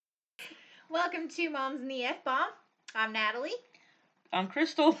Welcome to Moms in the F-Bomb. I'm Natalie. I'm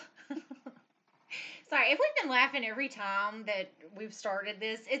Crystal. Sorry, if we've been laughing every time that we've started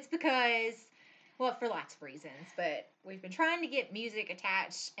this, it's because, well, for lots of reasons, but we've been trying to get music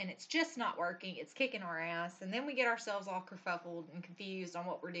attached and it's just not working. It's kicking our ass. And then we get ourselves all kerfuffled and confused on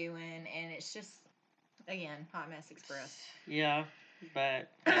what we're doing. And it's just, again, Hot Mess Express. Yeah, but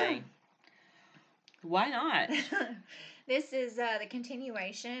hey, why not? This is the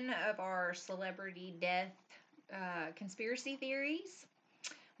continuation of our celebrity death conspiracy theories.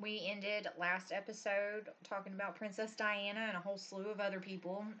 We ended last episode talking about Princess Diana and a whole slew of other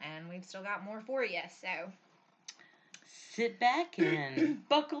people, and we've still got more for you. So sit back and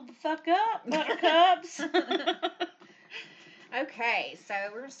buckle the fuck up, buttercups. Okay, so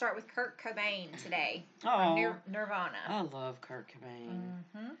we're going to start with Kurt Cobain today from Nirvana. I love Kurt Cobain.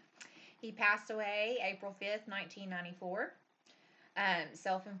 Mm-hmm. He passed away April 5th, 1994.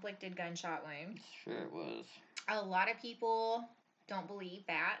 Self-inflicted gunshot wound. Sure it was. A lot of people don't believe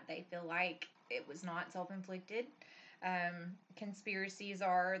that. They feel like it was not self-inflicted. Conspiracies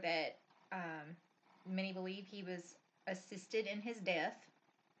are that many believe he was assisted in his death.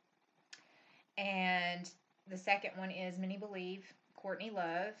 And the second one is many believe Courtney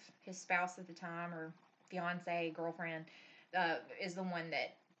Love, his spouse at the time, or fiance, girlfriend, is the one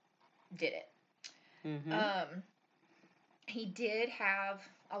that did it. Mm-hmm. He did have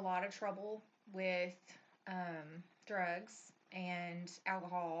a lot of trouble with drugs and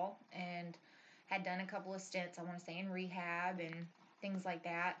alcohol, and had done a couple of stints, I want to say, in rehab and things like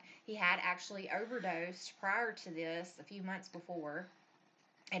that. He had actually overdosed prior to this, a few months before,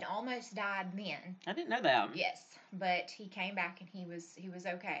 and almost died then. I didn't know that. Yes, but he came back and he was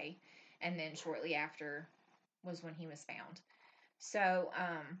okay, and then shortly after was when he was found. So,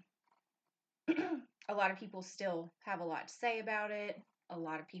 a lot of people still have a lot to say about it. A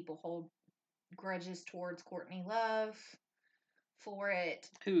lot of people hold grudges towards Courtney Love for it.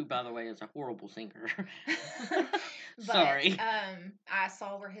 Who, by the way, is a horrible singer. Sorry. I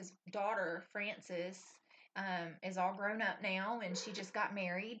saw where his daughter, Frances, is all grown up now, and she just got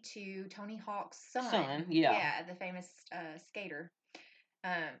married to Tony Hawk's son. Yeah. Yeah, the famous skater.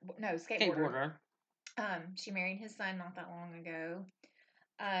 No, skateboarder. She married his son not that long ago.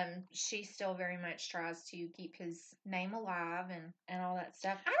 She still very much tries to keep his name alive and all that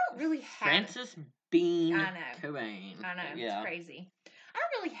stuff. I don't really have Frances Bean Cobain. I know. Yeah. It's crazy. I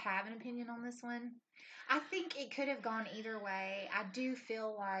don't really have an opinion on this one. I think it could have gone either way. I do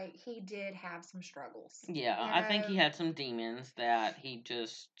feel like he did have some struggles. Yeah, I think he had some demons that he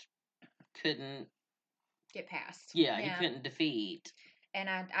just couldn't get past. Yeah, he couldn't defeat. And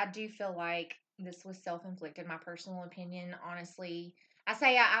I do feel like this was self-inflicted. My personal opinion, honestly, I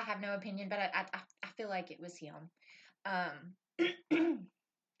say I have no opinion, but I feel like it was him.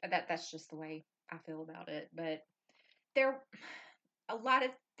 That's just the way I feel about it. But there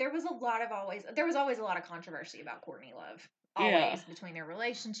was always a lot of controversy about Courtney Love. Always between their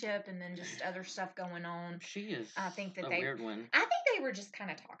relationship and then just other stuff going on. She is I think that weird one. I think they were just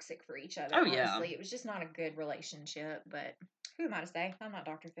kind of toxic for each other. Oh, honestly. Yeah. It was just not a good relationship, but who am I to say? I'm not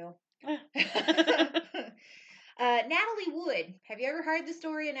Dr. Phil. Natalie Wood. Have you ever heard the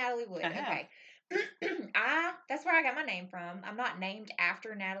story of Natalie Wood? Okay. That's where I got my name from. I'm not named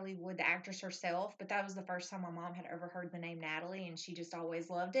after Natalie Wood, the actress herself, but that was the first time my mom had ever heard the name Natalie, and she just always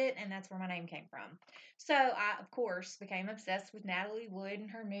loved it, and that's where my name came from. So I, of course, became obsessed with Natalie Wood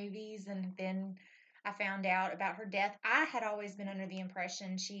and her movies, and then I found out about her death. I had always been under the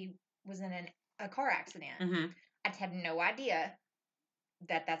impression she was in a car accident. Mm-hmm. I had no idea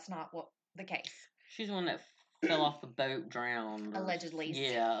that that's not what the case. She's the one that fell off the boat, drowned. Allegedly.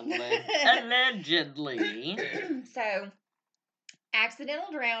 Yeah, allegedly. So,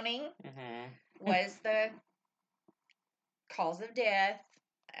 accidental drowning was the cause of death,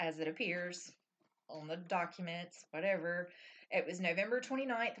 as it appears on the documents, whatever. It was November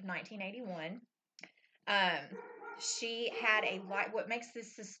 29th of 1981. She had what makes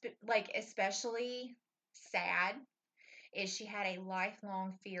this especially sad is she had a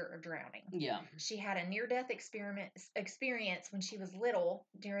lifelong fear of drowning. Yeah. She had a near-death experience when she was little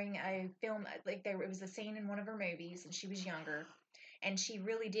during a film, it was a scene in one of her movies, and she was younger, and she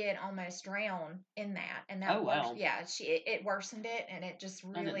really did almost drown in that. And that it worsened it, and it just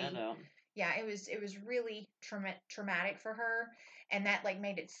really, it was really traumatic for her, and that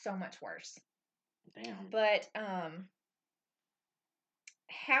made it so much worse. Damn. But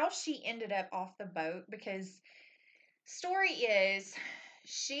how she ended up off the boat, because story is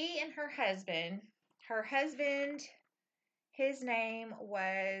she and her husband, his name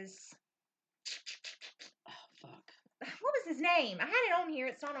was, what was his name? I had it on here.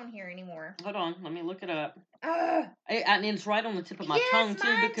 It's not on here anymore. Hold on, let me look it up. And it's right on the tip of my tongue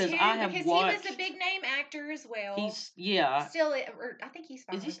too, because I have watched. He was a big name actor as well. He's still. I think he's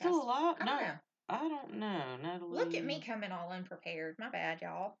finally. Is he still alive? I don't know. I don't know, Natalie. Look at me coming all unprepared. My bad,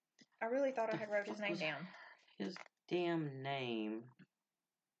 y'all. I really thought I had wrote his name down. His damn name.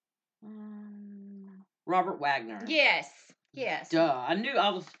 Robert Wagner. Yes. Duh. I knew I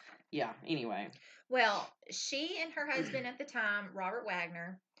was. Yeah. Anyway. Well, she and her husband at the time, Robert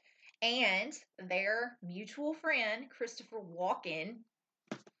Wagner, and their mutual friend, Christopher Walken.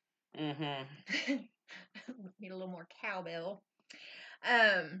 Mm-hmm. Need a little more cowbell.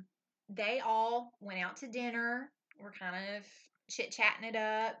 They all went out to dinner. Were kind of chit-chatting it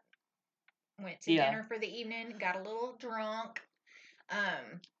up. Went to dinner for the evening. Got a little drunk.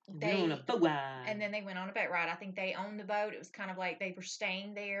 They on a boat ride. And then they went on a boat ride. I think they owned the boat. It was kind of like they were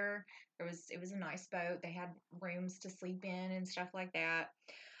staying there. It was a nice boat. They had rooms to sleep in and stuff like that.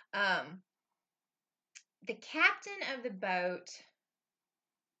 The captain of the boat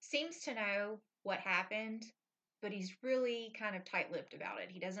seems to know what happened, but he's really kind of tight-lipped about it.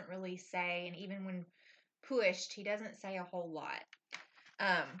 He doesn't really say, and even when pushed, he doesn't say a whole lot.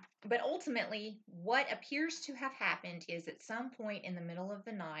 But ultimately, what appears to have happened is at some point in the middle of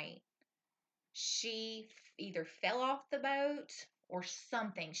the night, she either fell off the boat or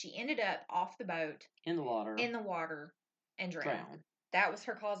something. She ended up off the boat. In the water and drowned. That was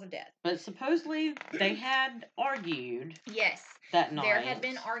her cause of death. But supposedly they had argued. Yes. That night. There had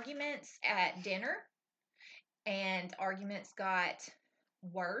been arguments at dinner, and arguments got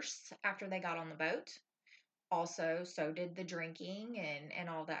worse after they got on the boat. Also, so did the drinking and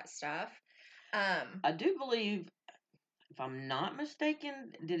all that stuff. I do believe, if I'm not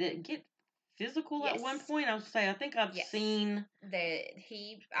mistaken, did it get physical at one point? I think I've seen that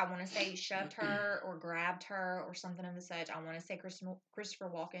I want to say shoved her or grabbed her or something of the such. I want to say Christopher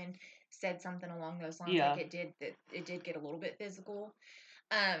Walken said something along those lines. Yeah. Like it did get a little bit physical.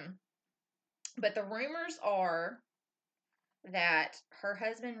 But the rumors are that her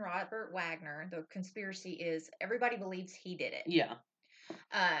husband, Robert Wagner, the conspiracy is everybody believes he did it. Yeah.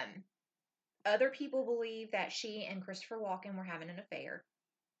 Other people believe that she and Christopher Walken were having an affair.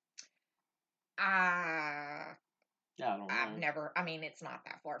 I don't know. I've never, it's not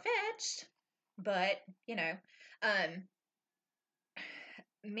that far-fetched, but,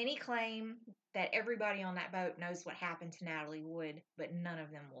 many claim that everybody on that boat knows what happened to Natalie Wood, but none of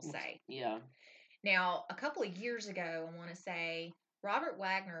them will say. Yeah. Now, a couple of years ago, I want to say, Robert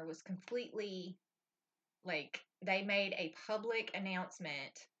Wagner was completely, they made a public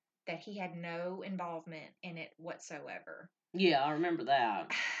announcement that he had no involvement in it whatsoever. Yeah, I remember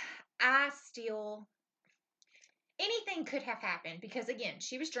that. Anything could have happened because, again,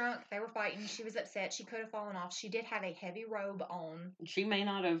 she was drunk. They were fighting. She was upset. She could have fallen off. She did have a heavy robe on. She may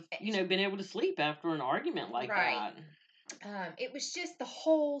not have, been able to sleep after an argument like that. It was just, the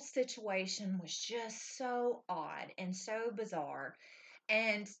whole situation was just so odd and so bizarre.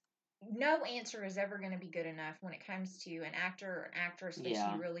 And no answer is ever going to be good enough when it comes to an actor or an actress that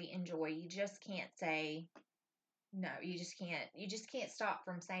you really enjoy. You just can't say... No, you just can't stop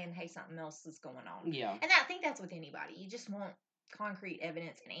from saying, hey, something else is going on. Yeah. And I think that's with anybody. You just want concrete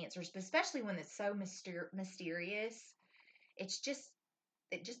evidence and answers, but especially when it's so mysterious, it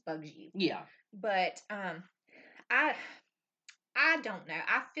just bugs you. Yeah. But I don't know.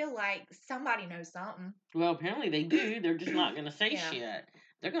 I feel like somebody knows something. Well, apparently they do. They're just not going to say shit.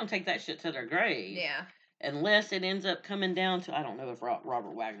 They're going to take that shit to their grave. Yeah. Unless it ends up coming down to, I don't know if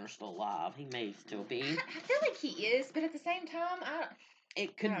Robert Wagner's still alive. He may still be. I feel like he is, but at the same time,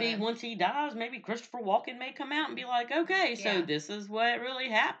 it could be once he dies, maybe Christopher Walken may come out and be like, okay, so this is what really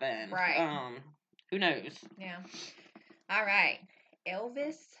happened. Right. Who knows? Yeah. All right.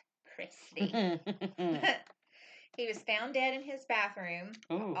 Elvis Presley. He was found dead in his bathroom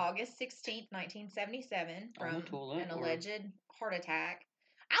August 16th, 1977 from an alleged heart attack.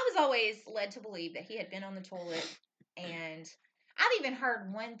 I was always led to believe that he had been on the toilet, and I've even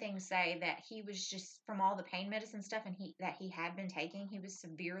heard one thing say that he was just, from all the pain medicine stuff that he had been taking, he was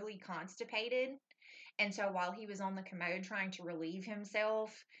severely constipated. And so while he was on the commode trying to relieve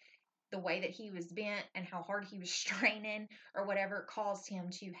himself, the way that he was bent and how hard he was straining or whatever caused him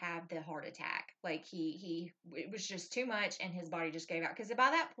to have the heart attack. Like it was just too much and his body just gave out. Because by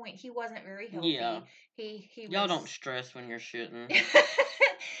that point, he wasn't very healthy. Yeah. Y'all don't stress when you're shitting.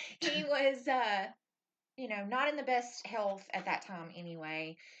 He was, not in the best health at that time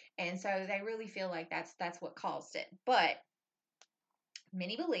anyway. And so they really feel like that's what caused it. But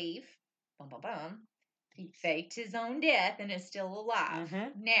many believe, he faked his own death and is still alive.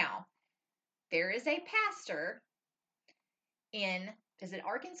 Mm-hmm. Now, there is a pastor in, is it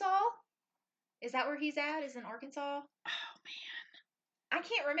Arkansas? Is that where he's at? Is in Arkansas? Oh, man. I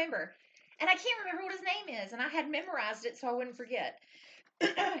can't remember. And I can't remember what his name is. And I had memorized it so I wouldn't forget.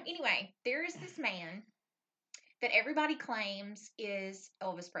 Anyway, there is this man that everybody claims is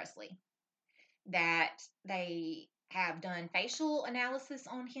Elvis Presley. That they have done facial analysis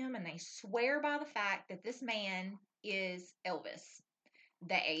on him and they swear by the fact that this man is Elvis.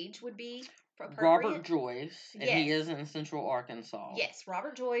 The age would be appropriate. Robert Joyce, and he is in Central Arkansas. Yes,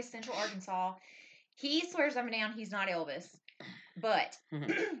 Robert Joyce, Central Arkansas. He swears up and down he's not Elvis. But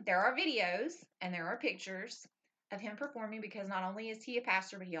there are videos and there are pictures of him performing because not only is he a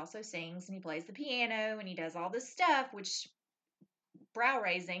pastor, but he also sings and he plays the piano and he does all this stuff, which brow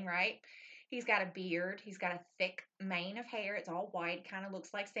raising, right? He's got a beard. He's got a thick mane of hair. It's all white. Kind of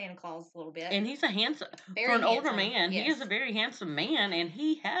looks like Santa Claus a little bit. And he's a handsome, for an older man, yes. He is a very handsome man, and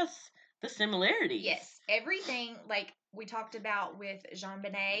he has the similarities. Yes. Everything, like we talked about with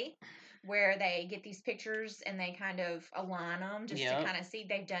JonBenét, where they get these pictures and they kind of align them just to kind of see.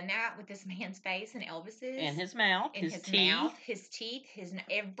 They've done that with this man's face and Elvis's. And his mouth, and his teeth. Mouth, his teeth,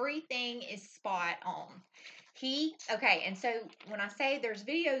 everything is spot on. And so when I say there's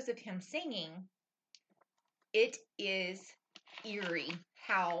videos of him singing, it is eerie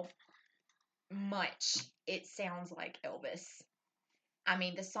how much it sounds like Elvis. I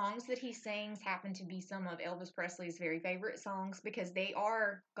mean, the songs that he sings happen to be some of Elvis Presley's very favorite songs because they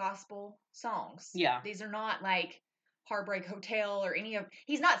are gospel songs. Yeah. These are not like Heartbreak Hotel or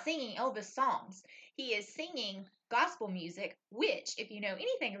he's not singing Elvis songs. He is singing gospel music, which, if you know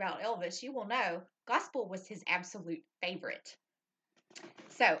anything about Elvis, you will know gospel was his absolute favorite.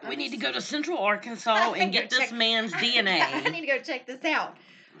 So we need to go to Central Arkansas and get this man's DNA. I need to go check this out.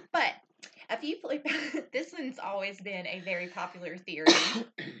 But this one's always been a very popular theory,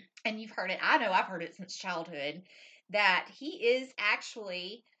 and you've heard it. I know I've heard it since childhood, that he is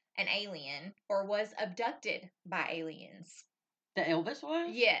actually an alien or was abducted by aliens. The Elvis was?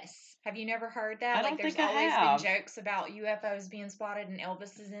 Yes. Have you never heard that? I don't think I have. There's always been jokes about UFOs being spotted and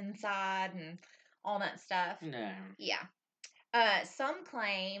Elvis is inside and all that stuff. No. Yeah. Some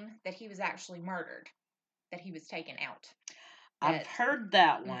claim that he was actually murdered, that he was taken out. I've heard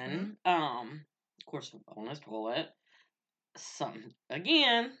that one. Of course, on his toilet. Something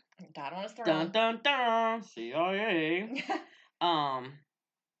again. Died on his throne. Dun dun dun. CIA.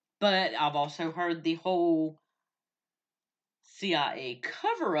 But I've also heard the whole CIA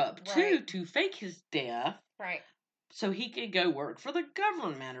cover up too, to fake his death. Right. So he could go work for the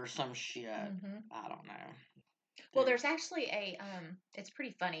government or some shit. I don't know. Well, there's actually it's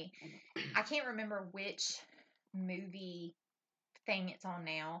pretty funny. I can't remember which movie thing it's on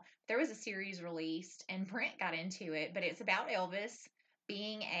now. There was a series released and Brent got into it, but it's about Elvis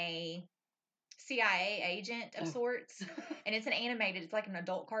being a CIA agent of sorts. And it's it's like an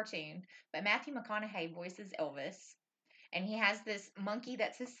adult cartoon, but Matthew McConaughey voices Elvis. And he has this monkey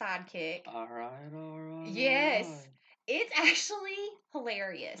that's his sidekick. All right. Yes. It's actually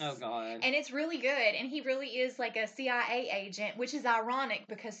hilarious. Oh, God. And it's really good. And he really is like a CIA agent, which is ironic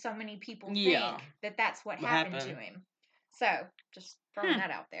because so many people think that that's what happened to him. So, just throwing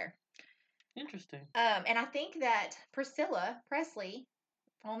that out there. Interesting. And I think that Priscilla Presley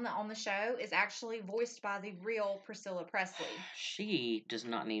on the show is actually voiced by the real Priscilla Presley. She does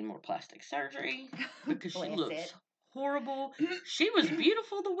not need more plastic surgery because she looks horrible. She was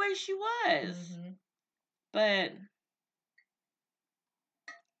beautiful the way she was. But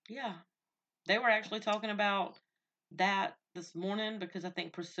yeah, they were actually talking about that this morning because I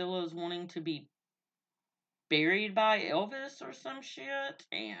think Priscilla is wanting to be buried by Elvis or some shit,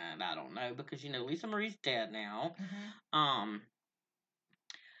 and I don't know because Lisa Marie's dead now.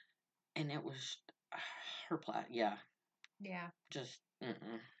 And it was her just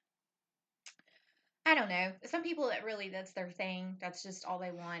I don't know. Some people that's their thing. That's just all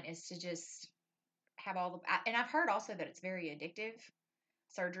they want is to just have all the. And I've heard also that it's very addictive.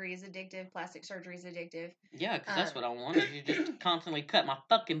 Surgery is addictive. Plastic surgery is addictive. Yeah, because that's what I want. Is you just constantly cut my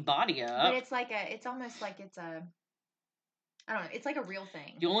fucking body up. But it's almost like it's a. I don't know. It's like a real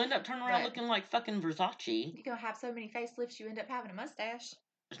thing. You'll end up turning around looking like fucking Versace. You're gonna have so many facelifts, you end up having a mustache.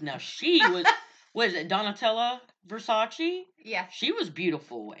 Now she was it Donatella Versace? Yeah. She was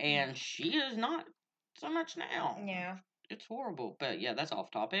beautiful, and she is not so much now. Yeah. It's horrible, but yeah, that's off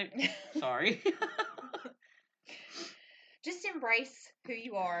topic. Sorry. Just embrace who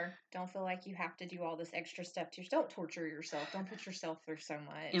you are. Don't feel like you have to do all this extra stuff. Don't torture yourself. Don't put yourself through so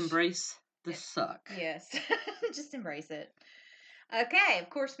much. Embrace the suck. Yes. Just embrace it. Okay, of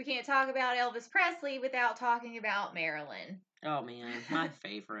course we can't talk about Elvis Presley without talking about Marilyn. Oh man, my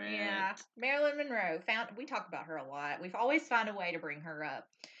favorite. Yeah, Marilyn Monroe. We talk about her a lot. We've always found a way to bring her up,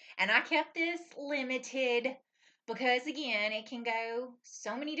 and I kept this limited because again, it can go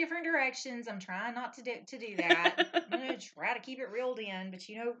so many different directions. I'm trying not to do that. I'm gonna try to keep it reeled in, but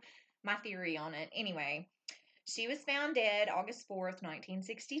you know my theory on it. Anyway, she was found dead August 4th,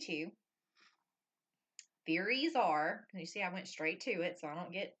 1962. Theories are, you see, I went straight to it, so I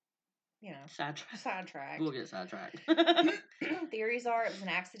don't get sidetracked. We'll get sidetracked. Theories are it was an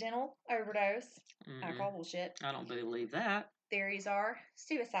accidental overdose. I call bullshit. I don't believe that. Theories are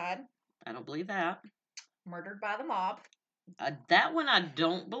suicide. I don't believe that. Murdered by the mob. That one I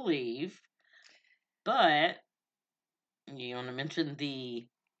don't believe. But you want to mention the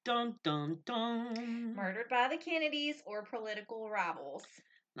dun dun dun. Murdered by the Kennedys or political rivals.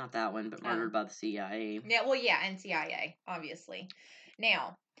 Not that one, but murdered by the CIA. Yeah, well, yeah, and CIA, obviously.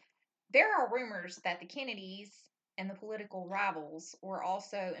 Now, there are rumors that the Kennedys and the political rivals were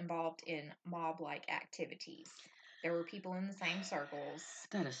also involved in mob-like activities. There were people in the same circles.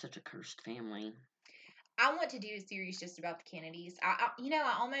 That is such a cursed family. I want to do a series just about the Kennedys. I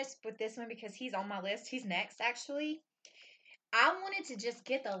almost put this one because he's on my list. He's next, actually. I wanted to just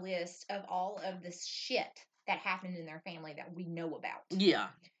get the list of all of the shit that happened in their family that we know about. Yeah.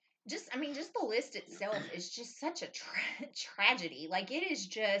 Just the list itself is just such a tragedy. Like, it is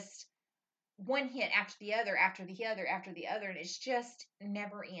just one hit after the other, after the other, after the other, and it's just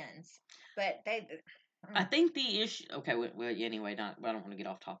never ends. But I think the issue. Okay, well, anyway, I don't want to get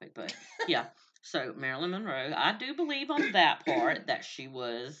off topic, but yeah. So Marilyn Monroe, I do believe on that part that she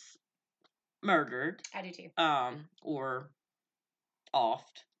was murdered. I do too. Or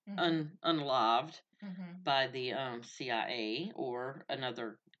offed, unalived by the CIA or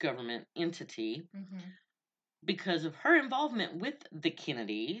another government entity because of her involvement with the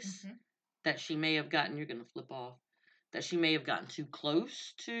Kennedys. That she may have gotten. You're gonna flip off. That she may have gotten too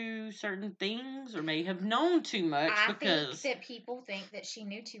close to certain things or may have known too much I think that people think that she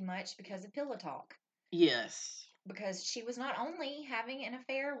knew too much because of pillow talk. Yes. Because she was not only having an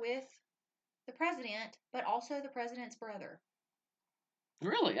affair with the president, but also the president's brother.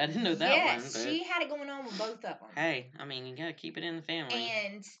 Really? I didn't know that one. Yes, she had it going on with both of them. Hey, I mean, you gotta keep it in the family.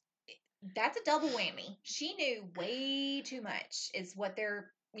 And that's a double whammy. She knew way too much, is what they're,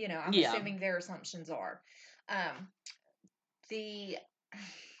 I'm assuming their assumptions are.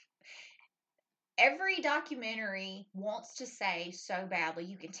 Every documentary wants to say so badly.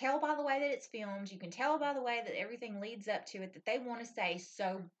 You can tell by the way that it's filmed. You can tell by the way that everything leads up to it that they want to say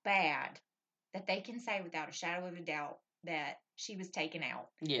so bad that they can say without a shadow of a doubt that she was taken out.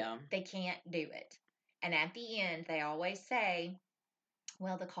 Yeah. They can't do it. And at the end, they always say,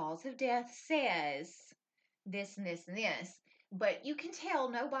 well, the cause of death says this and this and this. But you can tell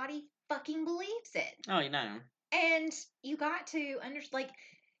nobody fucking believes it. Oh, you know. And you got to understand,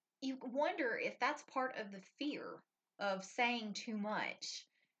 you wonder if that's part of the fear of saying too much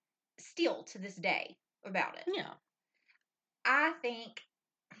still to this day about it. Yeah. I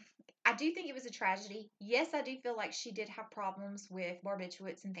do think it was a tragedy. Yes, I do feel like she did have problems with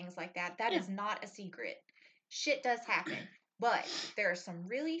barbiturates and things like that. That is not a secret. Shit does happen. But there is some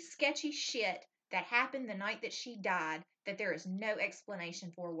really sketchy shit that happened the night that she died that there is no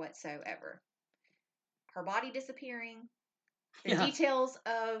explanation for whatsoever. Her body disappearing, the details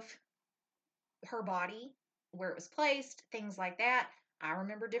of her body, where it was placed, things like that. I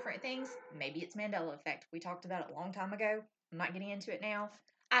remember different things. Maybe it's Mandela effect. We talked about it a long time ago. I'm not getting into it now.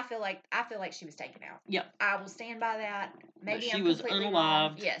 I feel like she was taken out. Yep. I will stand by that. Maybe she was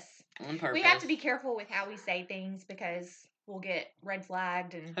unalived. Yes. On purpose. We have to be careful with how we say things because we'll get red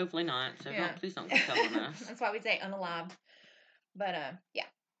flagged and hopefully not. So please don't keep telling us. That's why we say unalived. But yeah.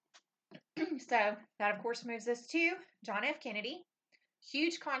 So that of course moves us to John F. Kennedy.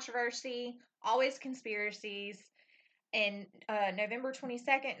 Huge controversy, always conspiracies. In November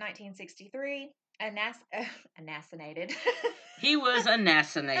 22nd, 1963, assassinated. He was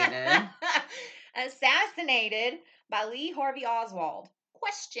assassinated. Assassinated by Lee Harvey Oswald. ?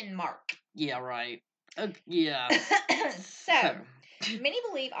 Yeah, right. Yeah. So, many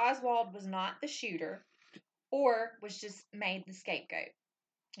believe Oswald was not the shooter or was just made the scapegoat.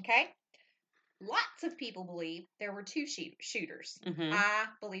 Okay? Lots of people believe there were two shooters. I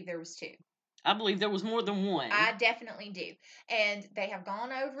believe there was two. I believe there was more than one. I definitely do. And they have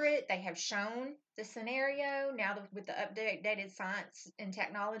gone over it. They have shown the scenario. Now with the updated science and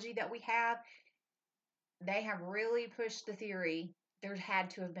technology that we have, they have really pushed the theory there had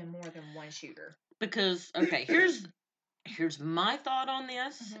to have been more than one shooter. Because, okay, here's my thought on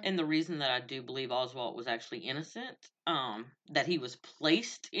this, and the reason that I do believe Oswald was actually innocent, that he was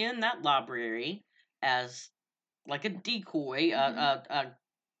placed in that library as like a decoy,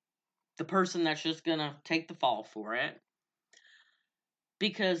 the person that's just gonna take the fall for it.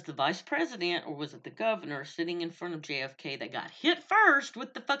 Because the vice president, or was it the governor, sitting in front of JFK that got hit first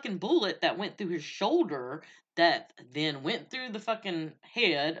with the fucking bullet that went through his shoulder that then went through the fucking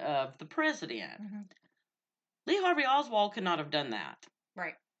head of the president. Mm-hmm. Lee Harvey Oswald could not have done that.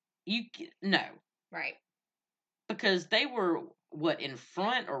 Right. No. Right. Because they were, in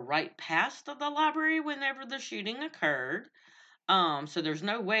front or right past of the library whenever the shooting occurred. So there's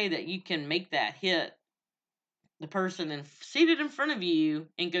no way that you can make that hit the person seated in front of you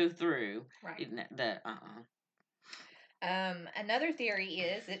and go through. Right. Another theory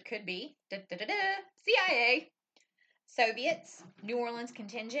is it could be CIA, Soviets, New Orleans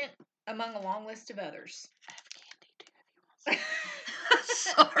contingent, among a long list of others. I have candy too.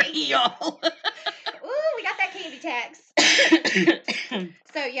 Sorry, y'all. Ooh, we got that candy tax.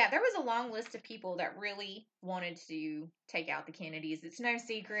 So, yeah, there was a long list of people that really wanted to take out the Kennedys. It's no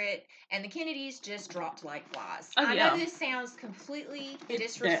secret. And the Kennedys just dropped like flies. I know this sounds completely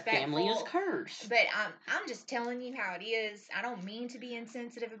disrespectful. That family is cursed. But I'm just telling you how it is. I don't mean to be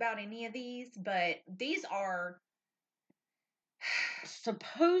insensitive about any of these, but these are...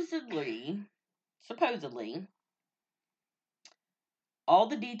 Supposedly, all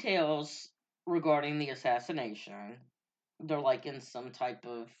the details regarding the assassination, they're like in some type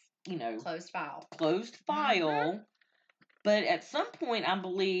of, closed file. Mm-hmm. But at some point, I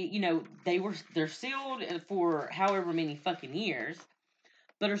believe, they're sealed for however many fucking years,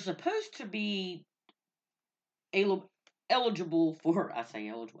 but are supposed to be eligible for, I say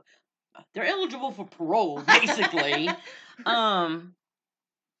eligible, they're eligible for parole, basically.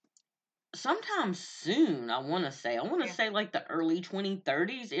 Sometime soon, I want to say like the early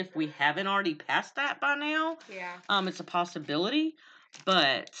 2030s, if we haven't already passed that by now. Yeah. It's a possibility,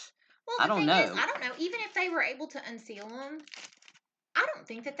 but I don't know. I don't know. Even if they were able to unseal them, I don't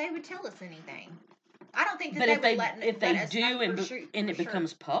think that they would tell us anything. I don't think that they would let us know and it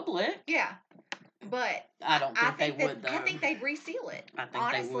becomes public. Yeah. But I don't think they would, though. I think they'd reseal it. I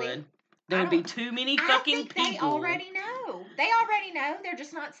think they would. There would be too many fucking people. They already know. They're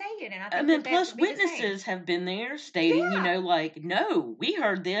just not saying it. And I think plus witnesses have been there stating, no, we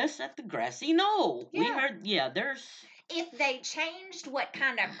heard this at the grassy knoll. Yeah. We heard, there's... If they changed what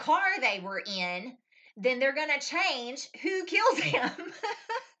kind of car they were in, then they're going to change who kills him.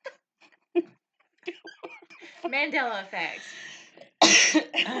 Mandela effect.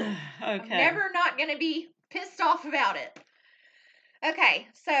 Okay. I'm never not going to be pissed off about it. Okay,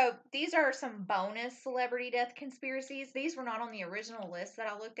 so these are some bonus celebrity death conspiracies. These were not on the original list that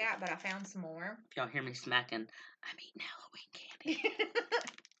I looked at, but I found some more. If y'all hear me smacking, I'm eating Halloween candy.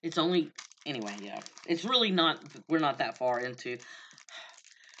 It's only... Anyway, yeah. It's really not... We're not that far into...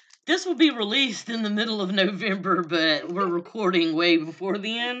 This will be released in the middle of November, but we're recording way before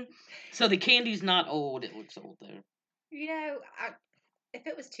then. So the candy's not old. It looks old, though. If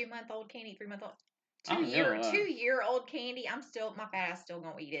it was 2-month-old candy, 3-month-old... 2-year-old candy, my fat ass still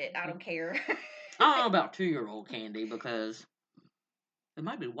gonna eat it. I don't care. I don't know about 2-year-old candy because it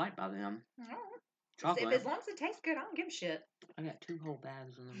might be white by then. Chocolate. As long as it tastes good, I don't give a shit. I got 2 whole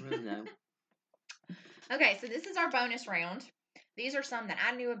bags in the room though. Okay, so this is our bonus round. These are some that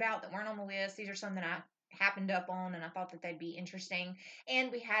I knew about that weren't on the list. These are some that I happened up on and I thought that they'd be interesting.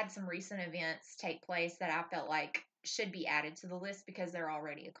 And we had some recent events take place that I felt like should be added to the list because they're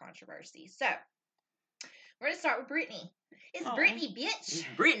already a controversy. So, we're going to start with Britney. It's Britney, bitch. It's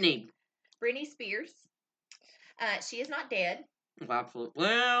Britney. Britney Spears. She is not dead. Absolutely.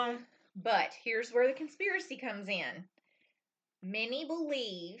 Well. But here's where the conspiracy comes in. Many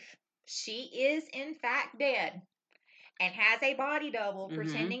believe she is in fact dead and has a body double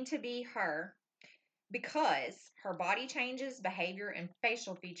pretending to be her because her body changes, behavior, and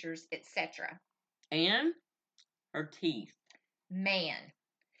facial features, etc. And her teeth. Man.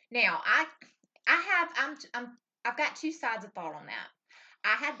 Now, I've got two sides of thought on that.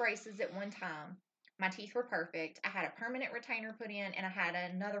 I had braces at one time. My teeth were perfect. I had a permanent retainer put in, and I had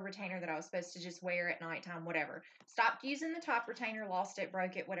another retainer that I was supposed to just wear at nighttime, whatever. Stopped using the top retainer, lost it,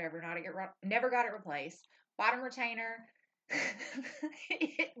 broke it, whatever. Never got it replaced. Bottom retainer,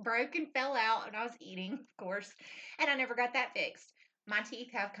 it broke and fell out, and I was eating, of course, and I never got that fixed. My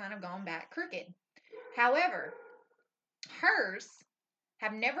teeth have kind of gone back crooked. However, hers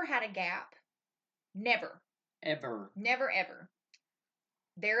have never had a gap. Never. Ever. Never, ever.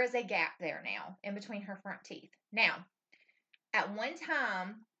 There is a gap there now in between her front teeth. Now, at one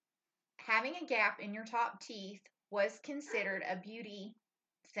time, having a gap in your top teeth was considered a beauty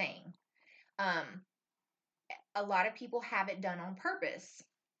thing. A lot of people have it done on purpose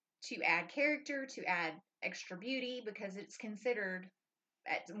to add character, to add extra beauty because it's considered,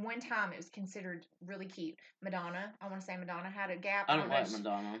 at one time, it was considered really cute. Madonna, I want to say Madonna had a gap. I don't like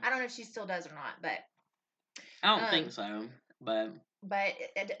Madonna. I don't know if she still does or not, but I don't think so. But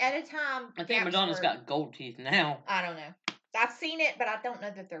at a time, I think Madonna's got gold teeth now. I don't know. I've seen it, but I don't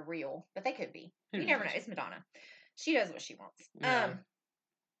know that they're real. But they could be. You never know. It's Madonna. She does what she wants. Yeah.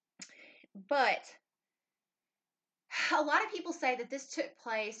 But a lot of people say that this took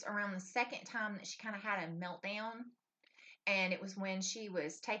place around the second time that she kind of had a meltdown. And it was when she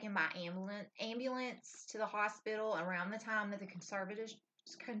was taken by ambulance to the hospital around the time that the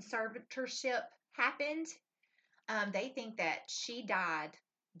conservatorship happened. They think that she died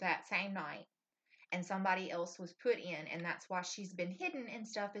that same night and somebody else was put in, and that's why she's been hidden and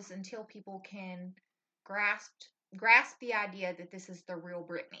stuff, is until people can grasp the idea that this is the real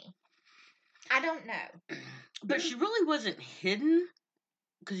Britney. I don't know. But she really wasn't hidden,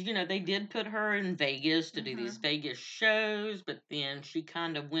 because, they did put her in Vegas to do these Vegas shows, but then she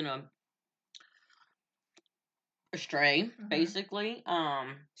kind of went astray, basically.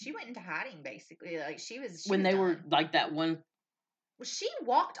 She went into hiding, basically. Like, she was when they were, like, that one. Well, she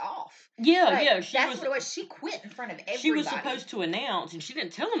walked off. Yeah, like, yeah. That's what it was. She quit in front of everybody. She was supposed to announce, and she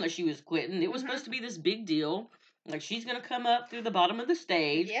didn't tell them that she was quitting. It was supposed to be this big deal. Like, she's going to come up through the bottom of the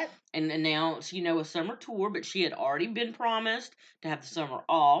stage and announce, a summer tour, but she had already been promised to have the summer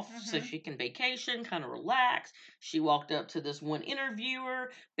off so she can vacation, kind of relax. She walked up to this one interviewer,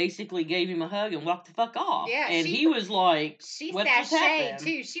 basically gave him a hug and walked the fuck off. Yeah, and he was like, what just happened?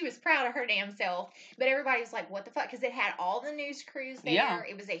 Too. She was proud of her damn self, but everybody was like, what the fuck? Because it had all the news crews there. Yeah.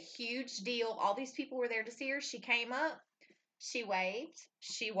 It was a huge deal. All these people were there to see her. She came up. She waved,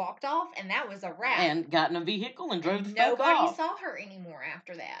 she walked off, and that was a wrap. And got in a vehicle and drove the fuck off. Nobody saw her anymore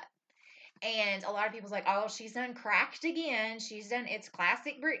after that. And a lot of people's like, oh, she's done cracked again. It's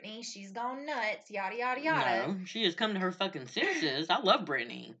classic Britney. She's gone nuts, yada, yada, yada. No, she has come to her fucking senses. I love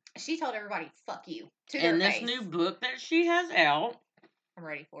Britney. She told everybody, fuck you, to their face. And this new book that she has out. I'm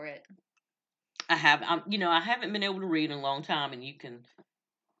ready for it. I haven't been able to read in a long time, and you can,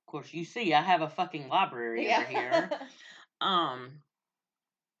 of course, you see, I have a fucking library over here. I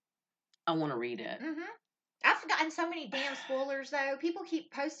want to read it. I've forgotten so many damn spoilers, though. People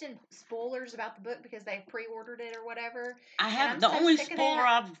keep posting spoilers about the book because they've pre-ordered it or whatever. I have the only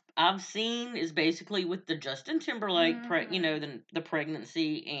spoiler I've seen is basically with the Justin Timberlake, the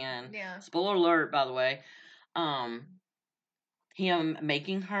pregnancy, and spoiler alert, by the way, him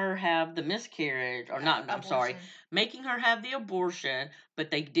making her have the miscarriage, or not, abortion. I'm sorry, making her have the abortion,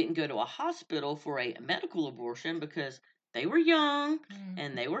 but they didn't go to a hospital for a medical abortion because they were young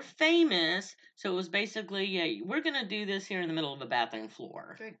and they were famous. So it was basically, we're going to do this here in the middle of a bathroom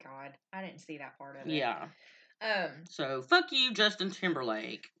floor. Good God. I didn't see that part of it. Yeah. So, fuck you, Justin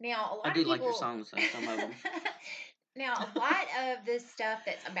Timberlake. Now, a lot I of do people... like your songs, though, some of them. Now, a lot of this stuff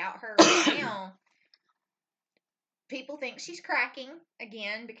that's about her right now, people think she's cracking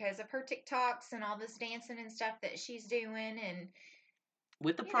again because of her TikToks and all this dancing and stuff that she's doing, and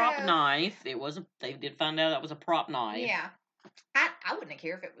with the prop knife, they did find out that was a prop knife. Yeah. I wouldn't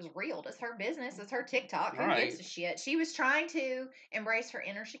care if it was real. It's her business. It's her TikTok. Who gives a shit? She was trying to embrace her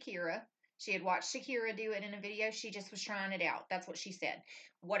inner Shakira. She had watched Shakira do it in a video. She just was trying it out. That's what she said.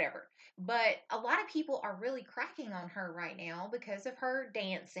 Whatever. But a lot of people are really cracking on her right now because of her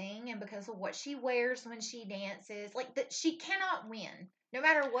dancing and because of what she wears when she dances. Like, she cannot win. No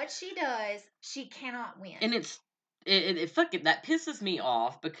matter what she does, she cannot win. And that pisses me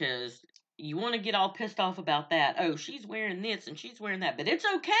off because you want to get all pissed off about that. Oh, she's wearing this and she's wearing that. But it's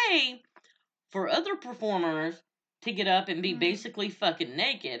okay for other performers to get up and be basically fucking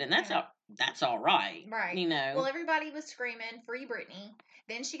naked. And that's all right. Right. Well, everybody was screaming, free Britney.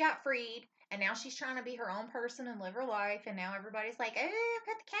 Then she got freed. And now she's trying to be her own person and live her life. And now everybody's like, oh,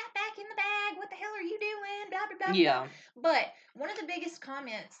 put the cat back in the bag. What the hell are you doing? Blah, blah, blah. Yeah. But one of the biggest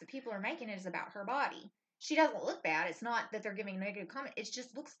comments that people are making is about her body. She doesn't look bad. It's not that they're giving negative comment. It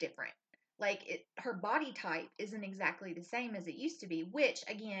just looks different. Like, her body type isn't exactly the same as it used to be, which,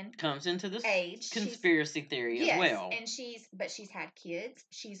 again, comes into this age. Conspiracy theory as well. And she's had kids.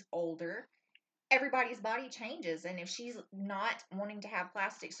 She's older. Everybody's body changes. And if she's not wanting to have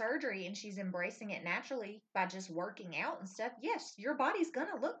plastic surgery and she's embracing it naturally by just working out and stuff, yes, your body's going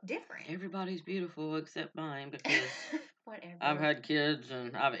to look different. Everybody's beautiful except mine because whatever. I've had kids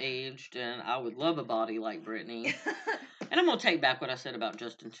and I've aged and I would love a body like Britney. And I'm going to take back what I said about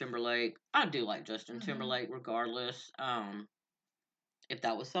Justin Timberlake. I do like Justin Timberlake regardless. If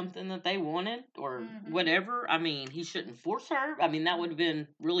that was something that they wanted or whatever, I mean, he shouldn't force her. I mean, that would have been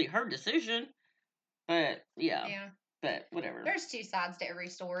really her decision. But, yeah. But whatever. There's two sides to every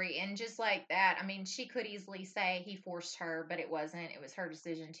story, and just like that, I mean, she could easily say he forced her, but it wasn't. It was her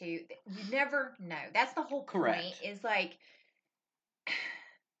decision too. You never know. That's the whole point. Is like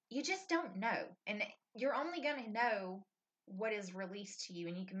you just don't know, and you're only going to know what is released to you,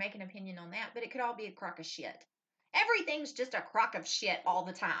 and you can make an opinion on that. But it could all be a crock of shit. Everything's just a crock of shit all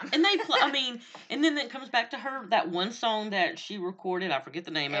the time. And they play, I mean, and then it comes back to her, that one song that she recorded, I forget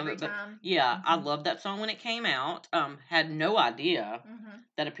the name Every of it, but time. yeah, I loved that song when it came out. Had no idea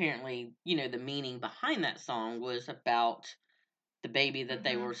that apparently, the meaning behind that song was about the baby that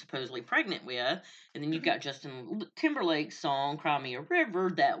they were supposedly pregnant with. And then you've got Justin Timberlake's song, Cry Me a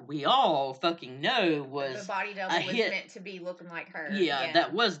River, that we all fucking know was the body double was meant to be looking like her. Yeah,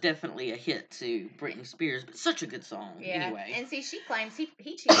 that was definitely a hit to Britney Spears, but such a good song. Yeah. Anyway. And see, she claims he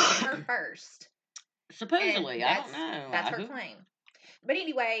cheated her first. Supposedly, I don't know. That's her claim. But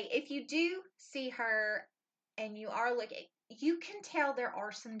anyway, if you do see her and you are looking, you can tell there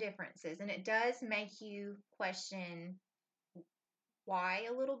are some differences, and it does make you question why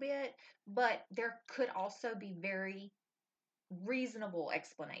a little bit, but there could also be very reasonable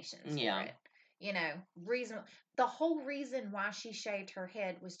explanations for it. Reasonable. The whole reason why she shaved her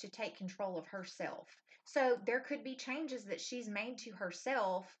head was to take control of herself. So there could be changes that she's made to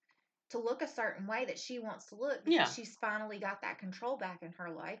herself to look a certain way that she wants to look, because she's finally got that control back in her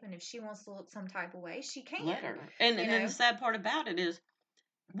life, and if she wants to look some type of way, she can. Let her. And then the sad part about it is,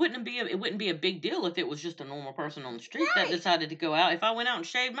 it wouldn't be a big deal if it was just a normal person on the street that decided to go out. If I went out and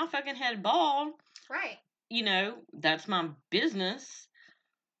shaved my fucking head bald, right? That's my business.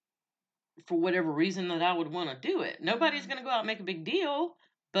 For whatever reason that I would want to do it, nobody's gonna go out and make a big deal.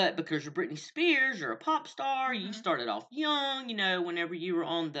 But because you're Britney Spears, you're a pop star. You started off young. Whenever you were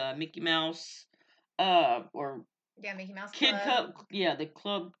on the Mickey Mouse, or Mickey Mouse Kid Club, the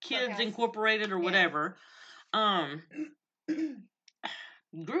club Kids Clubhouse. Incorporated or whatever.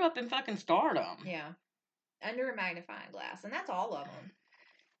 Grew up in fucking stardom. Yeah. Under a magnifying glass. And that's all of them.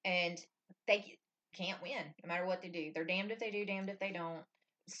 And they can't win no matter what they do. They're damned if they do, damned if they don't.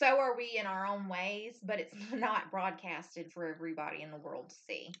 So are we in our own ways, but it's not broadcasted for everybody in the world to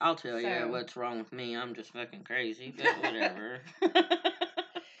see. I'll tell you what's wrong with me. I'm just fucking crazy, but whatever.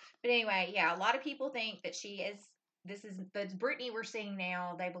 But anyway, a lot of people think that this is the Britney we're seeing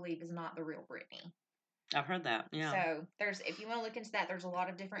now, they believe is not the real Britney. I've heard that, yeah. So, if you want to look into that, there's a lot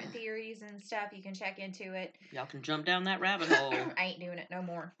of different theories and stuff. You can check into it. Y'all can jump down that rabbit hole. I ain't doing it no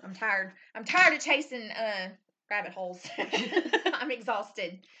more. I'm tired. I'm tired of chasing rabbit holes. I'm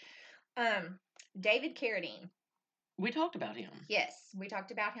exhausted. David Carradine. We talked about him. Yes, we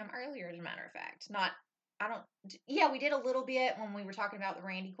talked about him earlier, as a matter of fact. We did a little bit when we were talking about the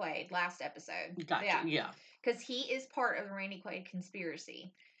Randy Quaid last episode. Gotcha, yeah. Because he is part of the Randy Quaid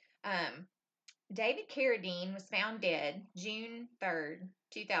conspiracy. David Carradine was found dead June 3rd,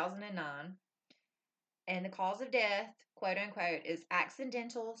 2009. And the cause of death, quote unquote, is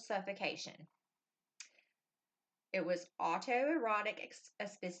accidental suffocation. It was autoerotic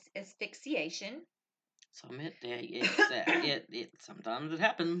asphyxiation. Sometimes it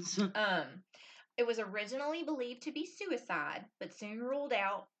happens. It was originally believed to be suicide, but soon ruled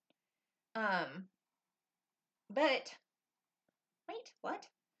out. But wait, what?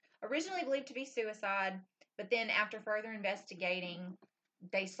 Originally believed to be suicide, but then after further investigating,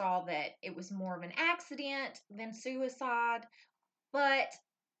 they saw that it was more of an accident than suicide. But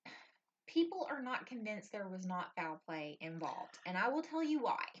people are not convinced there was not foul play involved, and I will tell you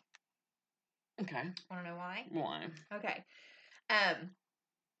why. Okay. Want to know why? Why? Okay.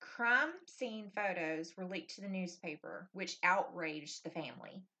 Crime scene photos were leaked to the newspaper, which outraged the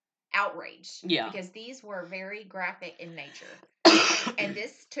family. Outraged. Yeah. Because these were very graphic in nature. And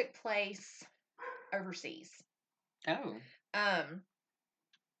this took place overseas. Oh.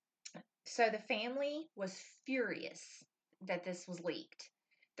 So the family was furious that this was leaked.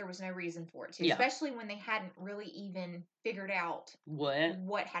 There was no reason for it to, especially when they hadn't really even figured out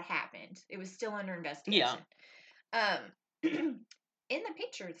what had happened. It was still under investigation. Yeah. In the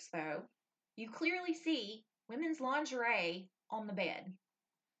pictures, though, you clearly see women's lingerie on the bed,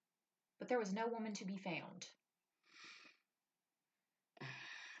 but there was no woman to be found.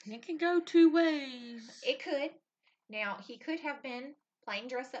 It can go two ways. It could. Now, he could have been plain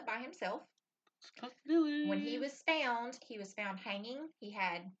dressed up by himself. When he was found hanging. He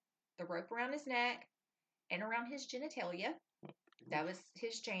had the rope around his neck and around his genitalia. That was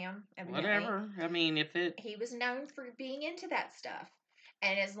his jam, evidently. Whatever. I mean, he was known for being into that stuff.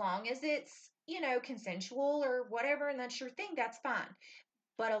 And as long as it's, consensual or whatever, and that's your thing, that's fine.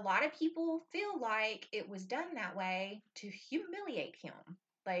 But a lot of people feel like it was done that way to humiliate him.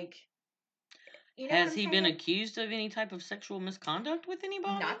 Like, Has he been accused of any type of sexual misconduct with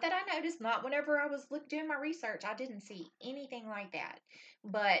anybody? Not that I noticed. Not whenever I was doing my research. I didn't see anything like that.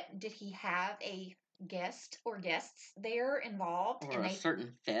 But did he have a guest or guests there involved? Or a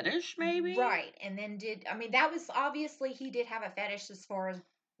certain fetish, maybe? Right. And then that was obviously he did have a fetish as far as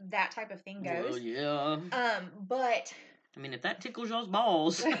that type of thing goes. Well, yeah. But I mean, if that tickles y'all's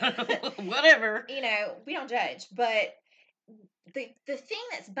balls, whatever. We don't judge. But the thing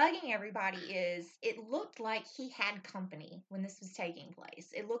that's bugging everybody is it looked like he had company when this was taking place.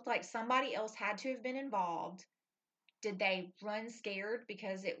 It looked like somebody else had to have been involved. Did they run scared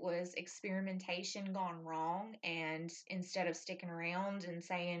because it was experimentation gone wrong, and instead of sticking around and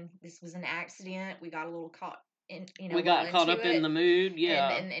saying this was an accident, we got a little caught in, we got caught up in the mood, yeah,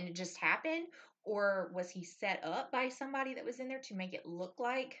 and it just happened? Or was he set up by somebody that was in there to make it look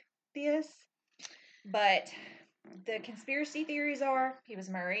like this? But the conspiracy theories are he was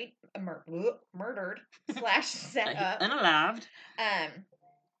murdered / set up, unalived. A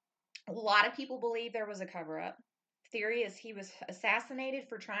lot of people believe there was a cover up. Theory is he was assassinated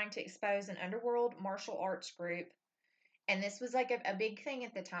for trying to expose an underworld martial arts group, and this was like a big thing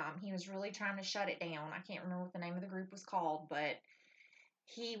at the time. He was really trying to shut it down. I can't remember what the name of the group was called, but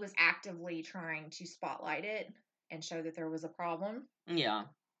he was actively trying to spotlight it and show that there was a problem. Yeah.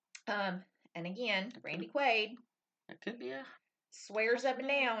 And again, Randy Quaid. That could be swears up and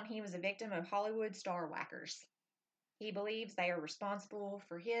down he was a victim of Hollywood star whackers. He believes they are responsible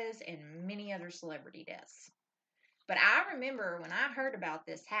for his and many other celebrity deaths. But I remember when I heard about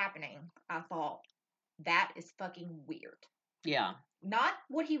this happening, I thought, that is fucking weird. Yeah. Not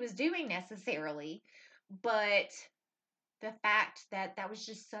what he was doing necessarily, but the fact that that was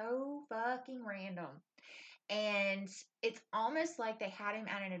just so fucking random. And it's almost like they had him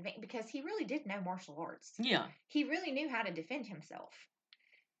at an advantage because he really did know martial arts. Yeah. He really knew how to defend himself.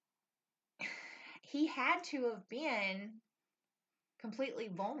 He had to have been completely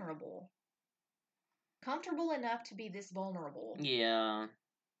vulnerable. Comfortable enough to be this vulnerable. Yeah.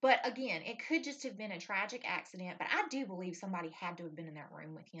 But again, it could just have been a tragic accident. But I do believe somebody had to have been in that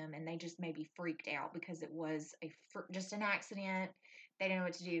room with him, and they just maybe freaked out because it was just an accident. They didn't know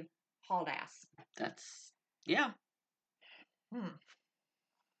what to do. Hauled ass. Yeah.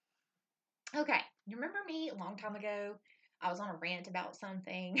 Okay, you remember me a long time ago? I was on a rant about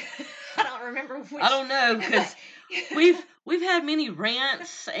something. I don't remember which. I don't know because we've had many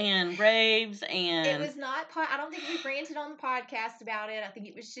rants and raves and it was not. I don't think we ranted on the podcast about it. I think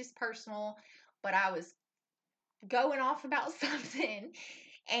it was just personal, but I was going off about something,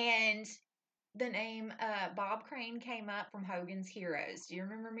 and the name Bob Crane came up from Hogan's Heroes. Do you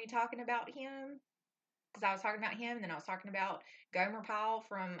remember me talking about him? Because I was talking about him, and then I was talking about Gomer Pyle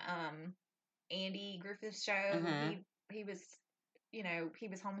from Andy Griffith's show. Mm-hmm. He was, he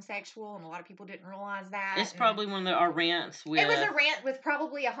was homosexual, and a lot of people didn't realize that. It's probably one of our rants with. It was a rant with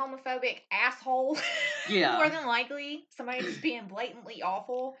probably a homophobic asshole. Yeah. More than likely, somebody just being blatantly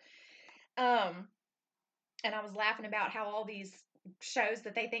awful. And I was laughing about how all these shows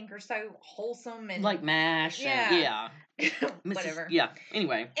that they think are so wholesome and like MASH. Yeah. Whatever. Yeah.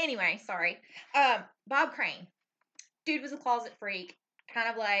 Anyway, sorry. Bob Crane. Dude was a closet freak. Kind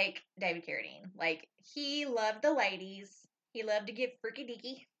of like David Carradine. Like, he loved the ladies. He loved to get freaky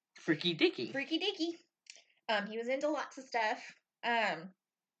deaky. Freaky dicky. He was into lots of stuff.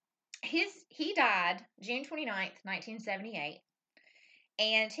 He died June 29th, 1978.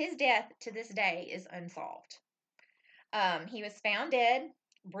 And his death to this day is unsolved. He was found dead,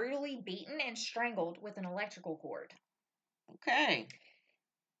 brutally beaten and strangled with an electrical cord. Okay.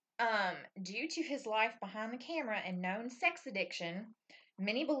 Due to his life behind the camera and known sex addiction,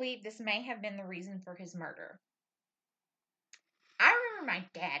 many believe this may have been the reason for his murder. I remember my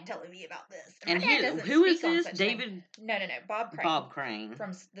dad telling me about this. And who is this? David? No. Bob Crane. Bob Crane.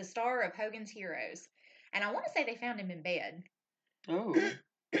 From the star of Hogan's Heroes. And I want to say they found him in bed. Oh.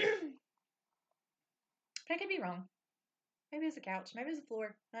 But I could be wrong. Maybe it's a couch. Maybe it's a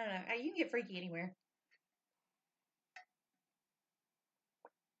floor. I don't know. You can get freaky anywhere.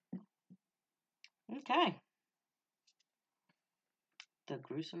 Okay. The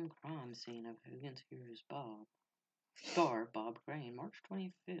gruesome crime scene of Hogan's Heroes Star Bob Crane, March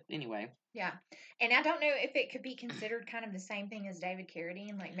 25th. Anyway. Yeah. And I don't know if it could be considered kind of the same thing as David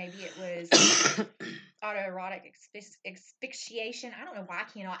Carradine. Like maybe it was autoerotic asphyxiation. I don't know why I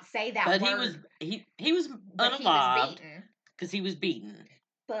cannot say that word. But he was unalived. He was beaten. Because he was beaten.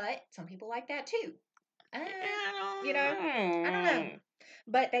 But some people like that too. I don't know.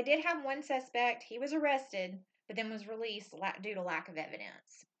 But they did have one suspect. He was arrested, but then was released due to lack of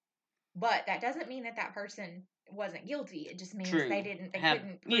evidence. But that doesn't mean that person wasn't guilty. It just means they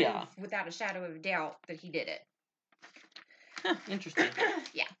couldn't prove without a shadow of a doubt that he did it. Huh, interesting.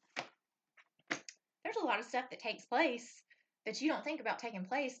 Yeah. There's a lot of stuff that takes place that you don't think about taking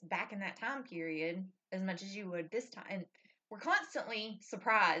place back in that time period as much as you would this time. And we're constantly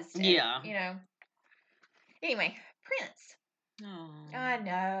surprised. Yeah. Anyway, Prince. Oh. I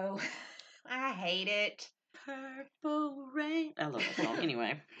know. I hate it. Purple Rain. I love that song.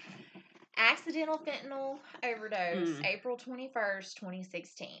 Anyway. Accidental fentanyl overdose, April 21st,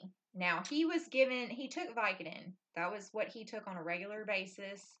 2016. Now, he took Vicodin. That was what he took on a regular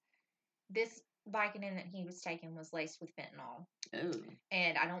basis. This Vicodin that he was taking was laced with fentanyl. Oh.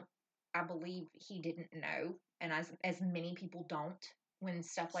 And I believe he didn't know. And as many people don't when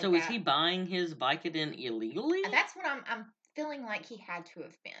stuff like that. So is he buying his Vicodin illegally? That's what I'm feeling like he had to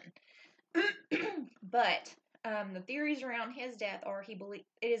have been. But the theories around his death are it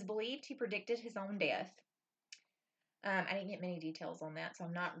is believed he predicted his own death. I didn't get many details on that, so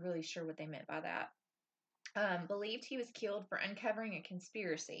I'm not really sure what they meant by that. Believed he was killed for uncovering a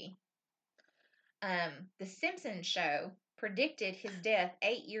conspiracy. The Simpsons show predicted his death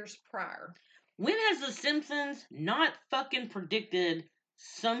 8 years prior. When has The Simpsons not fucking predicted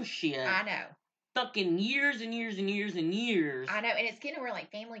some shit? I know. Fucking years and years and years and years. I know, and it's getting where like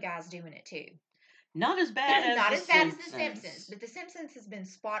Family Guy's doing it too. Not as bad as The Simpsons, but The Simpsons has been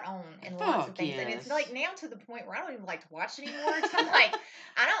spot on in lots of things, and it's like now to the point where I don't even like to watch it anymore. Cause I'm like,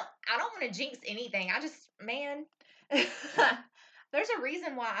 I don't want to jinx anything. Man, there's a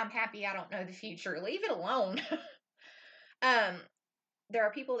reason why I'm happy I don't know the future. Leave it alone. There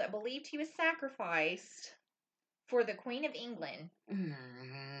are people that believed he was sacrificed for the Queen of England.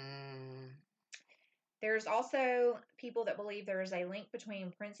 There's also people that believe there is a link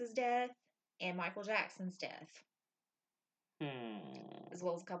between Prince's death and Michael Jackson's death. As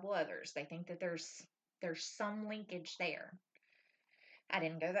well as a couple others. They think that there's some linkage there. I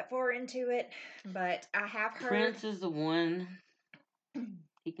didn't go that far into it, but I have heard... Prince is the one...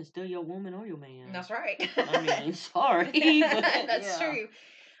 He can steal your woman or your man. That's right. I mean, sorry. But, that's true.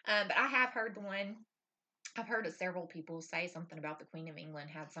 But I have heard I've heard of several people say something about the Queen of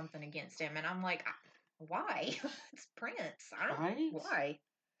England had something against him, and I'm like, why? It's Prince. Why?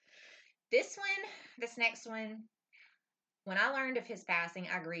 This next one, when I learned of his passing,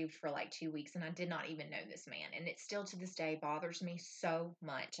 I grieved for like 2 weeks, and I did not even know this man, and it still to this day bothers me so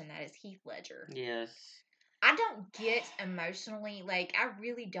much, and that is Heath Ledger. Yes. I don't get emotionally, I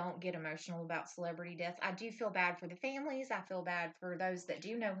really don't get emotional about celebrity deaths. I do feel bad for the families. I feel bad for those that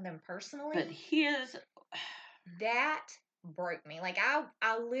do know them personally. But that broke me.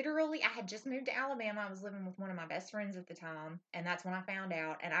 I literally, I had just moved to Alabama. I was living with one of my best friends at the time, and that's when I found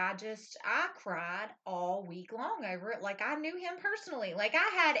out, and I cried all week long over it. I knew him personally. I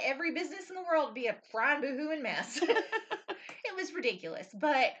had every business in the world to be a crying, boo-hooing mess. It was ridiculous,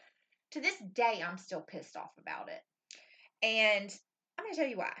 but... to this day, I'm still pissed off about it. And I'm going to tell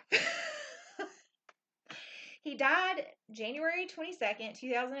you why. He died January 22nd,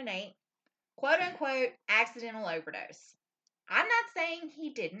 2008. Quote unquote, accidental overdose. I'm not saying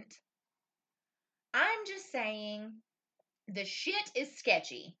he didn't. I'm just saying the shit is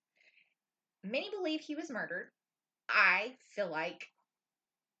sketchy. Many believe he was murdered. I feel like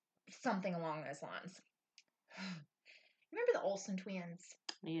something along those lines. Remember the Olsen twins?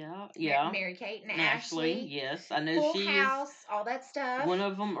 Yeah. Mary-Kate and Ashley. Yes, I know. Full House, all that stuff. One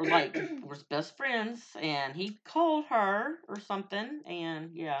of them, was best friends, and he called her or something,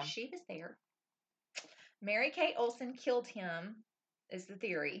 and yeah. She was there. Mary-Kate Olsen killed him, is the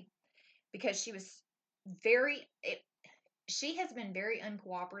theory, because she has been very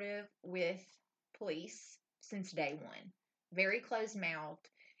uncooperative with police since day one. Very closed-mouthed.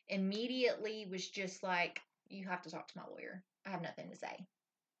 Immediately was just like, you have to talk to my lawyer. I have nothing to say.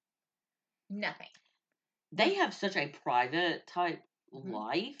 Nothing. They have such a private type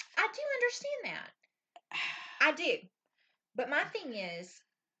life. I do understand that. I do. But my thing is,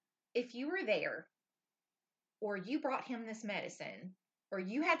 if you were there, or you brought him this medicine, or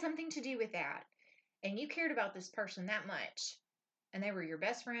you had something to do with that, and you cared about this person that much, and they were your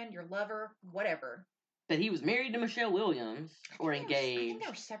best friend, your lover, whatever. But he was married to Michelle Williams, or engaged. I think they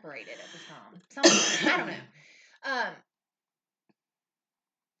were separated at the time. I don't know.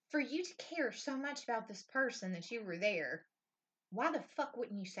 For you to care so much about this person that you were there, why the fuck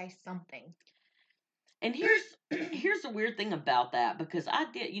wouldn't you say something? And here's the weird thing about that, because I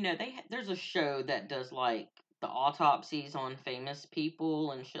did, there's a show that does the autopsies on famous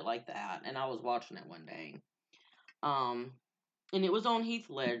people and shit like that, and I was watching it one day, and it was on Heath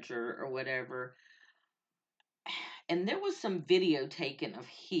Ledger or whatever, and there was some video taken of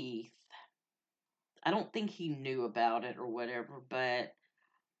Heath I don't think he knew about it or whatever, but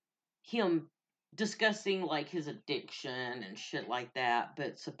him discussing like his addiction and shit like that.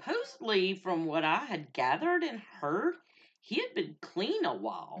 But supposedly, from what I had gathered and heard, he had been clean a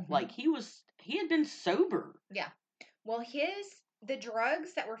while. Mm-hmm. Like he had been sober. Yeah. Well, the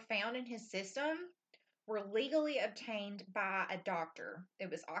drugs that were found in his system were legally obtained by a doctor. It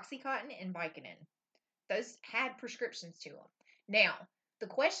was Oxycontin and Vicodin. Those had prescriptions to them. Now, the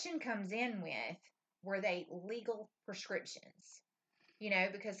question comes in with, were they legal prescriptions?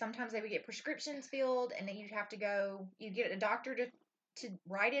 Because sometimes they would get prescriptions filled and then you'd get a doctor to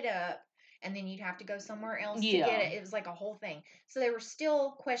write it up, and then you'd have to go somewhere else to get it. It was like a whole thing. So there were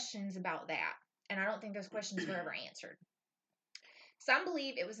still questions about that. And I don't think those questions were ever answered. Some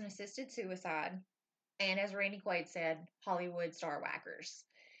believe it was an assisted suicide. And as Randy Quaid said, Hollywood star whackers.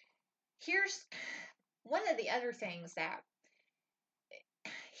 Here's one of the other things that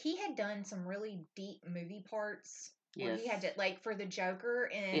he had done some really deep movie parts. Yes. Where he had to, like, for the Joker,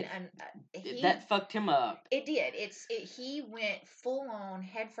 and that fucked him up. It did. He went full on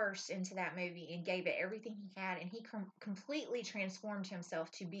headfirst into that movie and gave it everything he had, and he completely transformed himself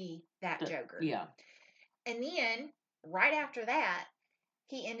to be that Joker. Yeah. And then right after that,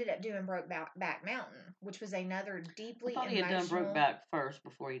 he ended up doing Brokeback Mountain, which was another deeply emotional. I thought he had done Brokeback first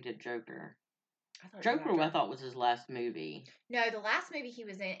before he did Joker. Joker, I thought, was his last movie. No, the last movie he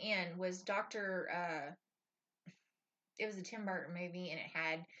was in was it was a Tim Burton movie, and it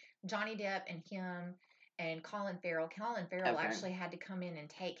had Johnny Depp and him and Colin Farrell. Colin Farrell actually had to come in and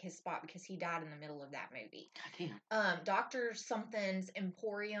take his spot because he died in the middle of that movie. Goddamn. Dr. Something's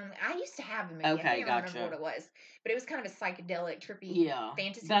Emporium. I used to have the movie. I can't remember what it was. But it was kind of a psychedelic, trippy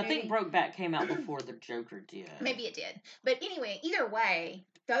fantasy movie. But I think Brokeback came out before the Joker did. Maybe it did. But anyway, either way,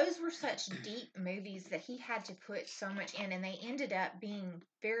 those were such deep movies that he had to put so much in, and they ended up being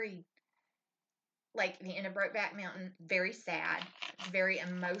very, like the end of Brokeback Mountain, very sad, very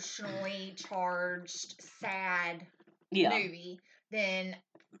emotionally charged, sad movie. Then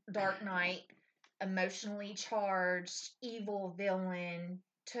Dark Knight, emotionally charged, evil villain,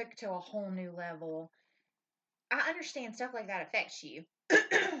 took to a whole new level. I understand stuff like that affects you,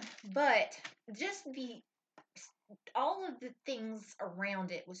 but just all of the things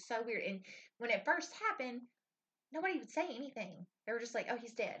around it was so weird. And when it first happened, nobody would say anything. They were just like, oh,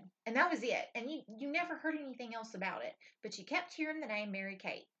 he's dead. And that was it. And you never heard anything else about it. But you kept hearing the name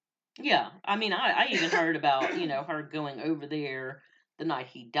Mary-Kate. Yeah. I mean, I even heard about, her going over there the night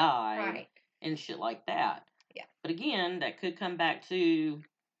he died. Right. And shit like that. Yeah. But again, that could come back to...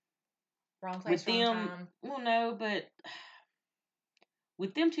 Wrong place, wrong time. Well, no, but...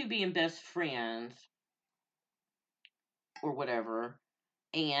 With them two being best friends... Or whatever.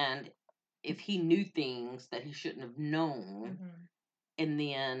 And... if he knew things that he shouldn't have known, and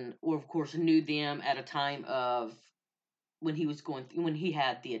then, or of course, knew them at a time of when he was when he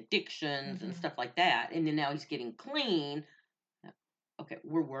had the addictions and stuff like that, and then now he's getting clean. Okay,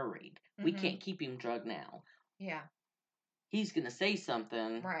 we're worried. We can't keep him drugged now. Yeah. He's gonna say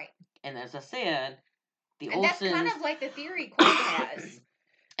something. Right. And as I said, and that's kind of like the theory Quaid has.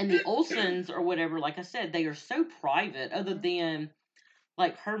 And the Olsens or whatever, like I said, they are so private, other than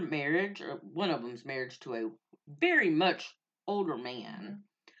like her marriage, or one of them's marriage to a very much older man.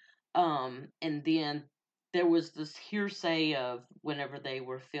 And then there was this hearsay of whenever they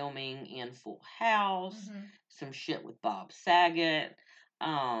were filming in Full House, some shit with Bob Saget.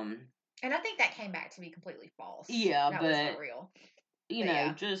 And I think that came back to be completely false. Yeah, that but was not real.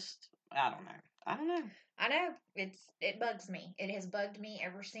 Just I don't know. I know it bugs me. It has bugged me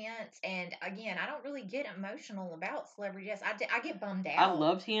ever since. And again, I don't really get emotional about celebrity deaths. I get bummed out. I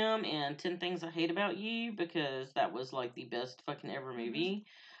loved him and 10 Things I Hate About You because that was like the best fucking ever movie.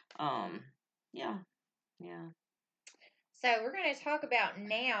 Yeah. So we're going to talk about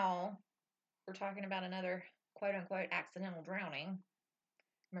now. We're talking about another quote unquote accidental drowning.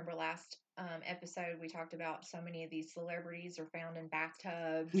 Remember last episode we talked about so many of these celebrities are found in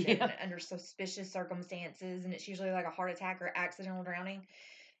bathtubs and under suspicious circumstances, and it's usually like a heart attack or accidental drowning.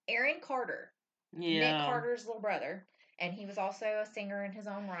 Aaron Carter, Nick Carter's little brother, and he was also a singer in his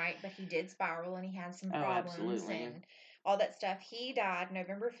own right, but he did spiral and he had some problems and all that stuff. He died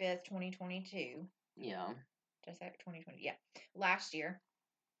November 5th, 2022. Yeah. Just like 2020. Yeah. Last year.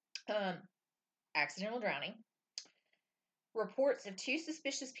 Accidental drowning. Reports of 2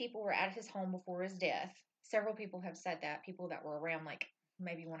 suspicious people were at his home before his death. Several people have said that. People that were around, like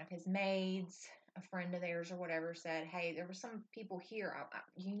maybe one of his maids, a friend of theirs or whatever, said, hey, there were some people here.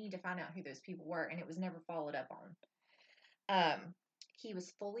 You need to find out who those people were. And it was never followed up on. He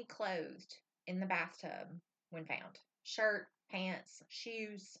was fully clothed in the bathtub when found. Shirt, pants,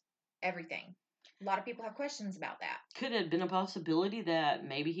 shoes, everything. A lot of people have questions about that. Could it have been a possibility that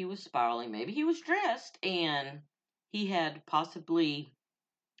maybe he was spiraling, maybe he was stressed, and he had possibly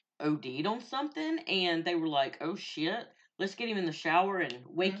OD'd on something, and they were like, oh shit, let's get him in the shower and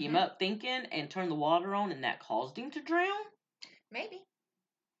wake him up thinking and turn the water on, and that caused him to drown? Maybe.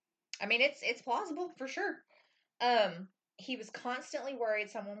 I mean, it's plausible for sure. He was constantly worried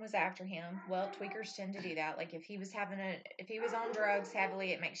someone was after him. Well, tweakers tend to do that. Like if he was on drugs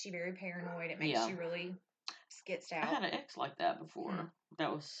heavily, it makes you very paranoid. It makes you really skitzed out. I had an ex like that before.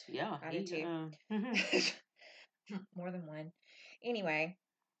 That was I did too. More than one. Anyway,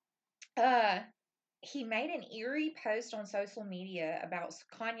 he made an eerie post on social media about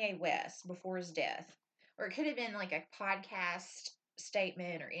Kanye West before his death, or it could have been like a podcast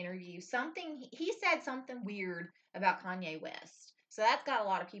statement or interview. Something he said something weird about Kanye West. So that's got a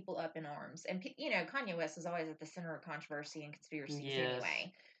lot of people up in arms. And Kanye West is always at the center of controversy and conspiracies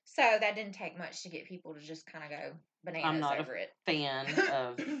anyway. So that didn't take much to get people to just kind of go bananas over it. I'm not a fan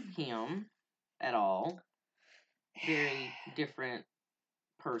of him at all. Very different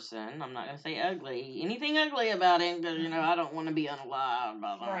person. I'm not going to say anything ugly about him because, I don't want to be unalive.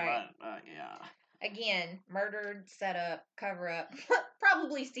 Right. But, yeah. Again, murdered, set up, cover up,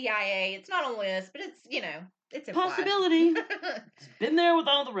 probably CIA. It's not on the list, but it's, it's a possibility. It's been there with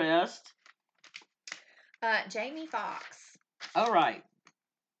all the rest. Jamie Foxx. All right.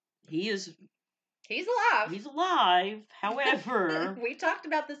 He's alive. He's alive. However, we talked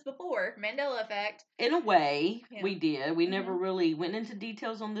about this before. Mandela effect. In a way, we did. We never really went into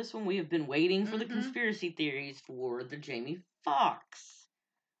details on this one. We have been waiting for the conspiracy theories for the Jamie Foxx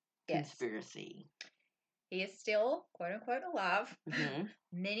conspiracy. He is still, quote unquote, alive.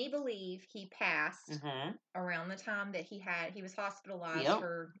 Many believe he passed around the time that he was hospitalized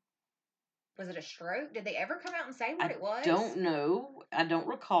for. Was it a stroke? Did they ever come out and say what it was? I don't know. I don't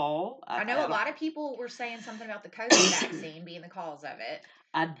recall. I know a lot of people were saying something about the COVID vaccine being the cause of it.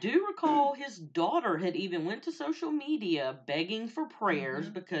 I do recall his daughter had even went to social media begging for prayers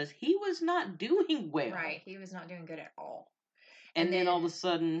because he was not doing well. Right. He was not doing good at all. And then all of a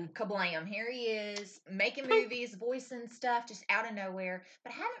sudden, kablam, here he is, making movies, voicing stuff, just out of nowhere.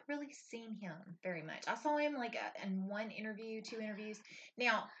 But I haven't really seen him very much. I saw him like in one interview, 2 interviews.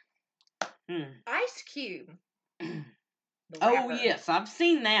 Now, Ice Cube. Oh, yes, I've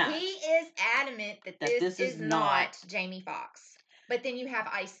seen that. He is adamant that this is not Jamie Foxx. But then you have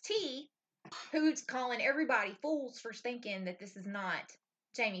Ice-T, who's calling everybody fools for thinking that this is not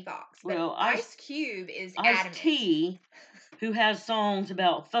Jamie Foxx. Well, Ice Cube is adamant. Ice-T, who has songs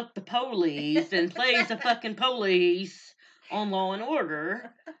about fuck the police and plays the fucking police on Law and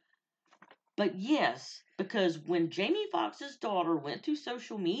Order. But yes, because when Jamie Foxx's daughter went to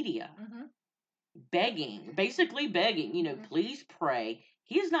social media basically begging, please pray,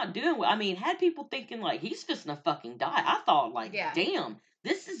 he is not doing well. I mean, had people thinking like he's just gonna fucking die. I thought like, damn,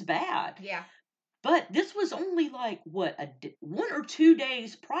 this is bad. Yeah. But this was only like, 1 or 2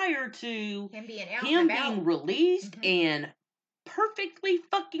 days prior to him being out being released and perfectly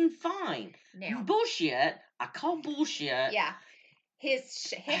fucking fine. Now, bullshit. I call bullshit. Yeah.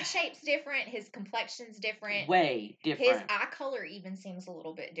 His head shape's different. His complexion's different. Way different. His eye color even seems a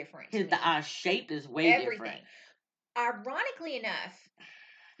little bit different. The eye shape is way different. Ironically enough,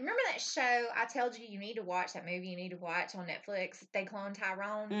 remember that show I told you need to watch, that movie you need to watch on Netflix, They Clone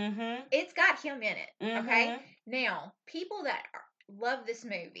Tyrone? It's got him in it, okay? Now, people that love this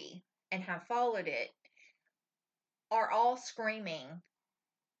movie and have followed it are all screaming,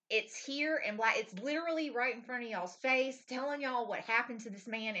 it's here in black. It's literally right in front of y'all's face, telling y'all what happened to this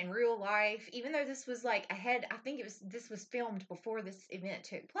man in real life. Even though this was like ahead, I think this was filmed before this event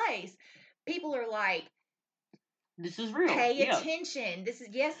took place. People are like, this is real. Pay attention. This is,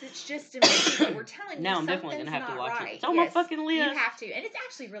 it's just a movie, but we're telling you now I'm definitely gonna have to watch it. It's on my fucking list. You have to, and it's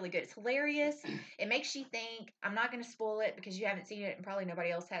actually really good. It's hilarious. It makes you think. I'm not gonna spoil it because you haven't seen it, and probably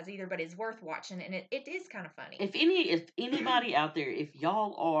nobody else has either. But it's worth watching, and it is kind of funny. If anybody out there, if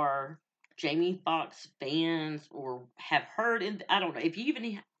y'all are Jamie Foxx fans or have heard, I don't know, if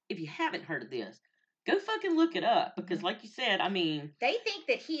you haven't heard of this, go fucking look it up because, like you said, I mean, they think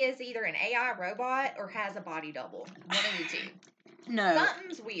that he is either an AI robot or has a body double. One of the two. No,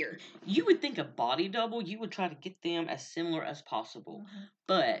 something's weird. You would think a body double, you would try to get them as similar as possible,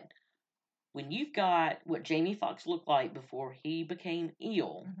 but when you've got what Jamie Foxx looked like before he became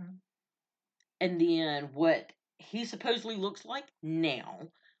ill, and then what he supposedly looks like now,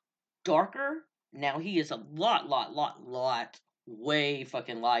 darker. Now he is a lot way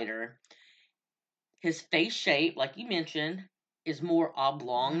fucking lighter. His face shape, like you mentioned, is more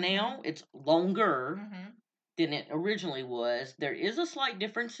oblong now. It's longer than it originally was. There is a slight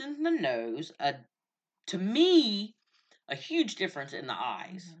difference in the nose, a to me, a huge difference in the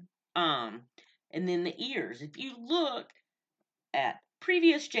eyes. And then the ears. If you look at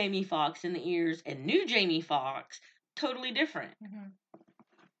previous Jamie Foxx in the ears and new Jamie Foxx, totally different.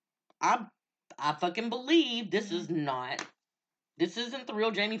 I fucking believe this is not. This isn't the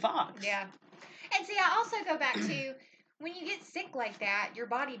real Jamie Foxx. Yeah. And see, I also go back to when you get sick like that, your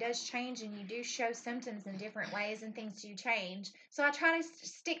body does change and you do show symptoms in different ways and things do change. So I try to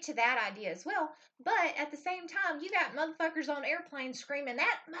stick to that idea as well. But at the same time, you got motherfuckers on airplanes screaming,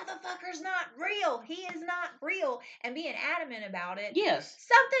 that motherfucker's not real. He is not real. And being adamant about it. Yes.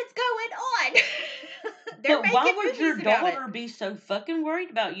 Something's going on. But why would your daughter be so fucking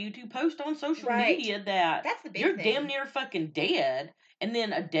worried about you to post on social media that that's the big you're thing. damn near fucking dead, and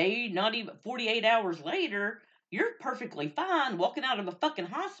then a day, not even 48 hours later, you're perfectly fine walking out of a fucking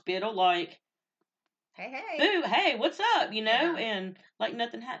hospital like, hey, boo, hey, what's up, you know, and like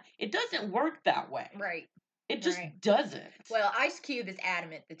nothing happened. It doesn't work that way. Right. It just doesn't. Well, Ice Cube is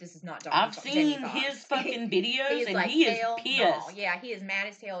adamant that this is not Jamie I've seen his fucking videos, and like, he is pissed. No. Yeah, he is mad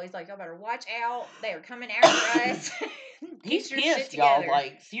as hell. He's like, y'all better watch out. They are coming after us. He's pissed, y'all.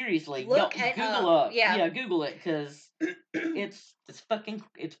 Like, seriously. Look Google up. Yeah, Google it, because it's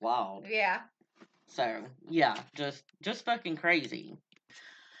wild. Yeah. So, yeah, just fucking crazy.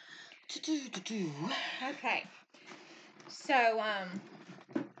 Okay. So,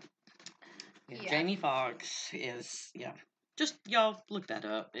 Jamie Foxx is, just, y'all, look that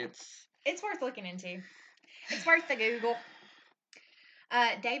up. It's worth looking into. It's worth the Google.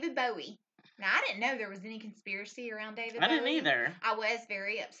 David Bowie. Now, I didn't know there was any conspiracy around David Bowie. I didn't either. I was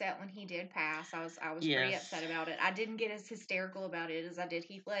very upset when he did pass. I was pretty upset about it. I didn't get as hysterical about it as I did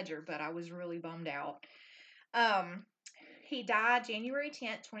Heath Ledger, but I was really bummed out. He died January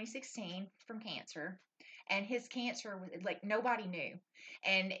 10th, 2016 from cancer. And his cancer, like, nobody knew.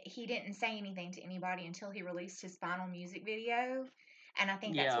 And he didn't say anything to anybody until he released his final music video. And I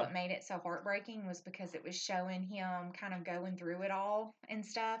think that's what made it so heartbreaking, was because it was showing him kind of going through it all and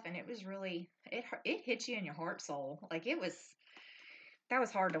stuff. And it was really, it hit you in your heart soul. Like, that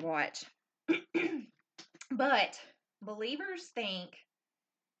was hard to watch. But believers think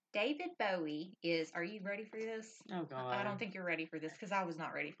David Bowie is, are you ready for this? Oh, God. I don't think you're ready for this, because I was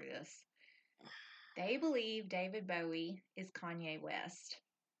not ready for this. They believe David Bowie is Kanye West.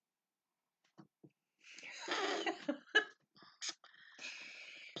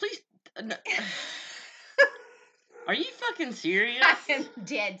 Please. No. Are you fucking serious? I'm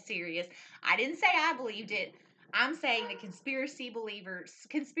dead serious. I didn't say I believed it. I'm saying that conspiracy theorists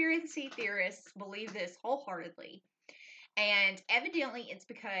believe this wholeheartedly. And evidently it's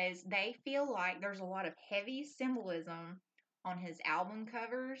because they feel like there's a lot of heavy symbolism on his album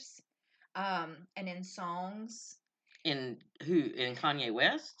covers, and in songs. In Kanye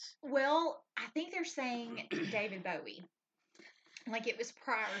West? Well, I think they're saying David Bowie. Like, it was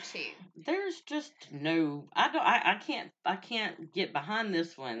prior to. There's just no. I can't get behind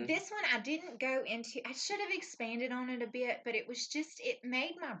this one. This one I didn't go into. I should have expanded on it a bit, but it was just, it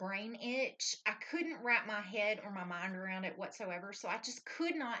made my brain itch. I couldn't wrap my head or my mind around it whatsoever, so I just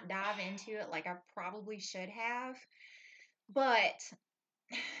could not dive into it like I probably should have. But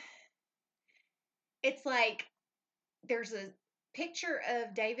it's like, there's a picture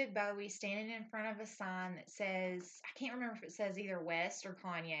of David Bowie standing in front of a sign that says, I can't remember if it says either West or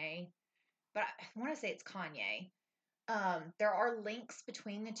Kanye, but I want to say it's Kanye. There are links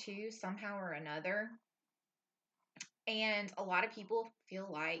between the two somehow or another. And a lot of people feel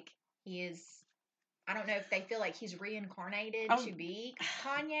like he is, I don't know if they feel like he's reincarnated to be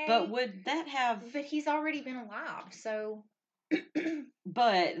Kanye. But would that have... But he's already been alive, so...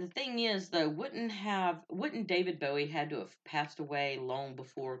 But the thing is, though, wouldn't David Bowie had to have passed away long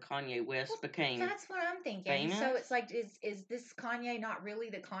before Kanye West became? That's what I'm thinking. Famous? So it's like, is this Kanye not really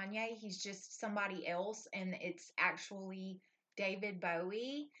the Kanye? He's just somebody else, and it's actually David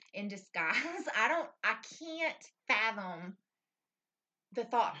Bowie in disguise. I can't fathom the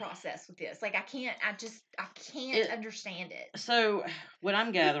thought process with this. Like, I can't understand it. So what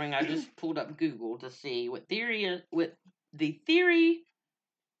I'm gathering, I just pulled up Google to see what the theory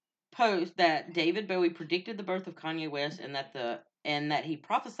post that David Bowie predicted the birth of Kanye West, and that he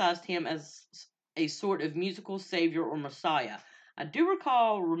prophesied him as a sort of musical savior or messiah. I do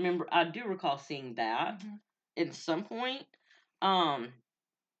recall seeing that at some point.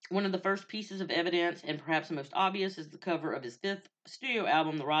 One of the first pieces of evidence, and perhaps the most obvious, is the cover of his 5th studio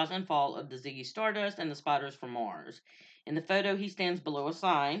album, The Rise and Fall of the Ziggy Stardust and the Spiders from Mars. In the photo, he stands below a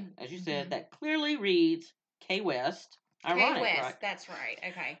sign, as you said, that clearly reads K West. Ironic, West, right? That's right.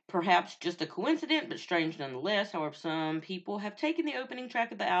 Okay. Perhaps just a coincidence, but strange nonetheless. However, some people have taken the opening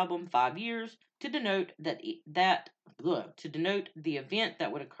track of the album 5 years to denote to denote the event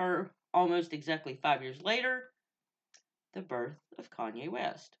that would occur almost exactly 5 years later, the birth of Kanye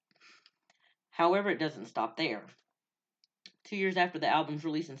West. However, it doesn't stop there. 2 years after the album's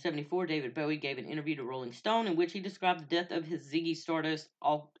release in 1974, David Bowie gave an interview to Rolling Stone in which he described the death of his Ziggy Stardust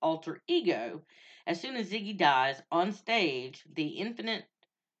alter ego. As soon as Ziggy dies on stage, the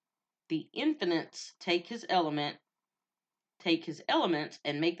infinites take his elements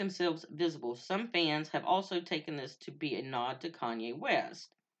and make themselves visible. Some fans have also taken this to be a nod to Kanye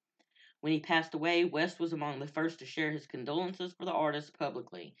West. When he passed away, West was among the first to share his condolences for the artist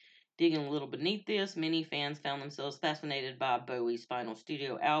publicly. Digging a little beneath this, many fans found themselves fascinated by Bowie's final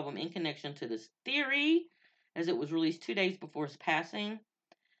studio album in connection to this theory, as it was released 2 days before his passing.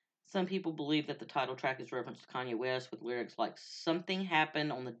 Some people believe that the title track is reference to Kanye West, with lyrics like, "Something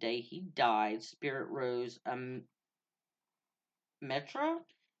happened on the day he died, Spirit rose Metra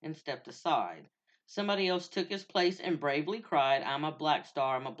and stepped aside. Somebody else took his place and bravely cried, 'I'm a black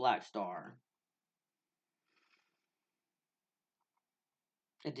star, I'm a black star.'"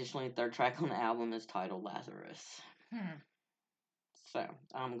 Additionally, the third track on the album is titled Lazarus. So,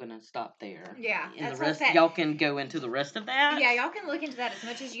 I'm going to stop there. Yeah. And the rest, y'all can go into the rest of that. Yeah, y'all can look into that as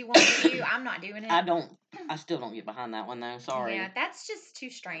much as you want to do. I'm not doing it. I still don't get behind that one, though. Sorry. Yeah, that's just too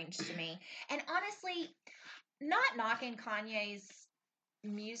strange to me. And honestly, not knocking Kanye's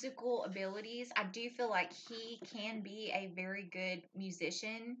musical abilities, I do feel like he can be a very good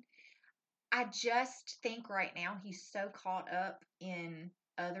musician. I just think right now he's so caught up in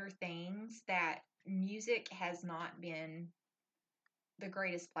other things that music has not been the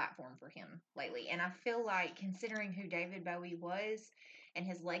greatest platform for him lately. And I feel like, considering who David Bowie was and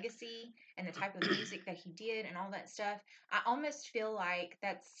his legacy and the type of music that he did and all that stuff, I almost feel like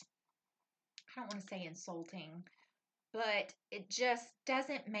that's, I don't want to say insulting, but it just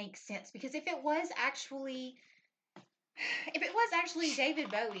doesn't make sense. Because if it was actually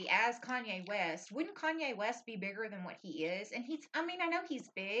David Bowie as Kanye West, wouldn't Kanye West be bigger than what he is? And I know he's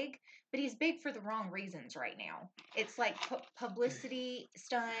big, but he's big for the wrong reasons right now. It's like publicity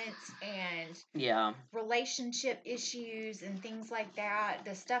stunts and relationship issues and things like that.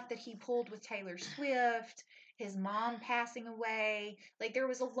 The stuff that he pulled with Taylor Swift, his mom passing away. Like, there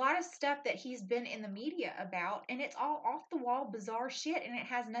was a lot of stuff that he's been in the media about, and it's all off the wall, bizarre shit, and it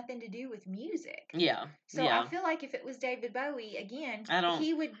has nothing to do with music. Yeah. So I feel like if it was David Bowie, again,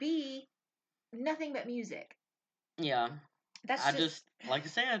 he would be nothing but music. Yeah. That's just like I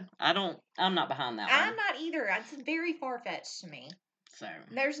said, I'm not behind that one. I'm not either. It's very far-fetched to me. So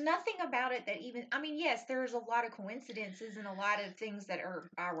there's nothing about it that even, I mean, yes, there's a lot of coincidences and a lot of things that are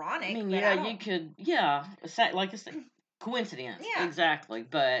ironic. I mean, yeah, you could, like I said, coincidence. Yeah. Exactly.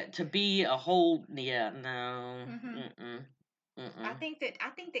 But to be a whole, no. I think that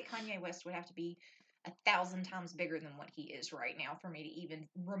Kanye West would have to be 1,000 times bigger than what he is right now for me to even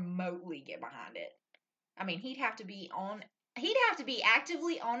remotely get behind it. I mean, he'd have to be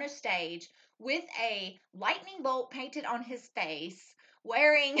actively on a stage with a lightning bolt painted on his face,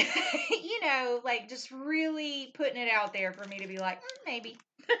 wearing, like, just really putting it out there for me to be like, maybe.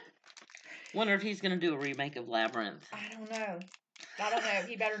 Wonder if he's going to do a remake of Labyrinth. I don't know.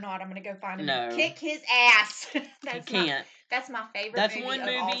 He better not. I'm going to go find him and kick his ass. He can't. That's my favorite movie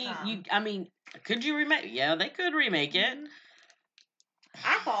of all time. Could you remake? Yeah, they could remake it.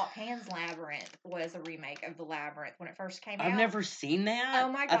 I thought Pan's Labyrinth was a remake of The Labyrinth when it first came out. I've never seen that.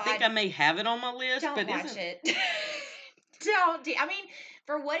 Oh my God. I think I may have it on my list, but watch it. I mean,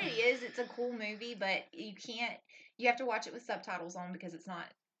 for what it is, it's a cool movie, but you have to watch it with subtitles on because it's not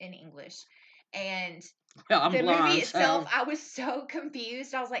in English. And the movie itself, I was so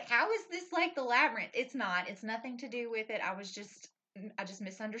confused. I was like, how is this like The Labyrinth? It's not. It's nothing to do with it. I just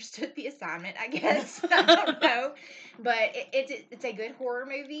misunderstood the assignment, I guess. I don't know. But it's a good horror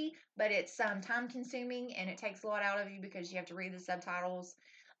movie, but it's time consuming and it takes a lot out of you because you have to read the subtitles.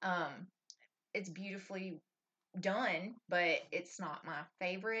 It's beautifully done, but it's not my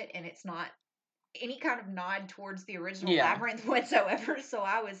favorite, and it's not any kind of nod towards the original Labyrinth whatsoever. So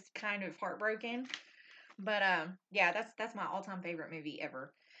I was kind of heartbroken. But that's my all-time favorite movie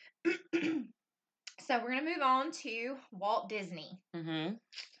ever. So we're going to move on to Walt Disney. Mm-hmm.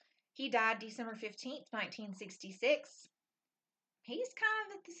 He died December 15th, 1966. He's kind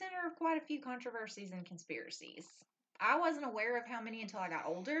of at the center of quite a few controversies and conspiracies. I wasn't aware of how many until I got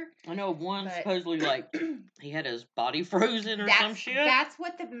older. I know of one supposedly, like, he had his body frozen or some shit. That's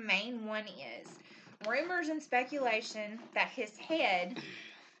what the main one is. Rumors and speculation that his head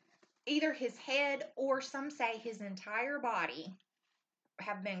either his head or some say his entire body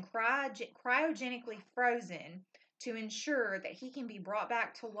have been cryogenically frozen to ensure that he can be brought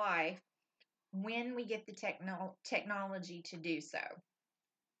back to life when we get the technology to do so.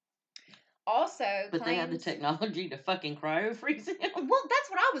 Also, but they have the technology to fucking cryo freeze him. Well, that's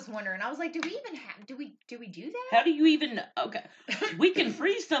what I was wondering. I was like, do we even have? Do we do that? How do you even? Okay, we can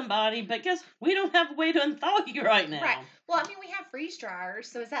freeze somebody, but guess we don't have a way to unthaw you right now. Right. Well, I mean, we have freeze dryers,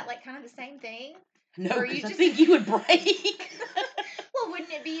 so is that like kind of the same thing? No, because I think you would break. Well,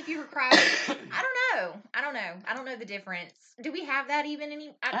 wouldn't it be if you were cryo? I don't know the difference. Do we have that even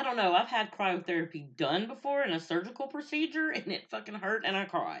any? I don't know. I've had cryotherapy done before in a surgical procedure, and it fucking hurt, and I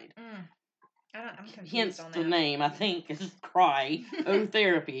cried. I'm confused Hence on that. the name, I think, is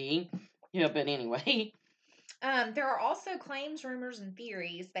cryotherapy. Yeah, but anyway. There are also claims, rumors, and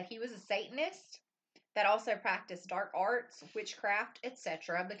theories that he was a Satanist that also practiced dark arts, witchcraft,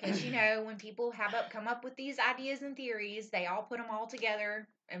 etc. Because, you know, when people come up with these ideas and theories, they all put them all together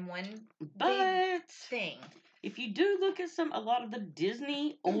in one big thing. If you do look at a lot of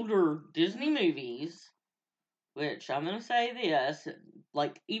the older Disney movies, which I'm going to say this,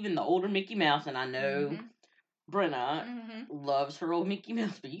 like even the older Mickey Mouse, and I know Brenna loves her old Mickey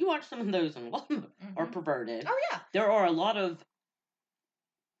Mouse, but you watch some of those and a lot of them are perverted. Oh, yeah. There are a lot of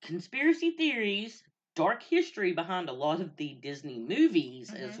conspiracy theories, dark history behind a lot of the Disney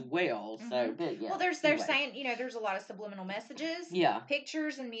movies as well. So, but, yeah. Well, they're saying, you know, there's a lot of subliminal messages,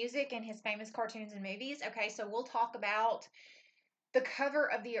 pictures and music in his famous cartoons and movies. Okay, so we'll talk about the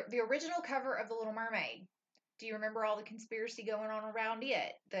cover of the original cover of The Little Mermaid. Do you remember all the conspiracy going on around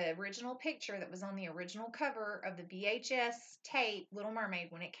it? The original picture that was on the original cover of the VHS tape Little Mermaid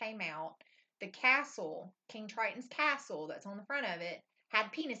when it came out, the castle, King Triton's castle that's on the front of it,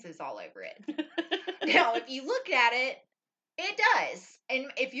 had penises all over it. Now, if you look at it, it does. And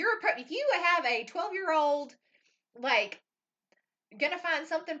if you have a 12-year-old, like, gonna find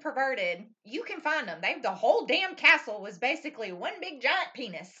something perverted, you can find them. The whole damn castle was basically one big giant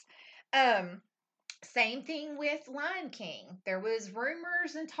penis. Same thing with Lion King. There was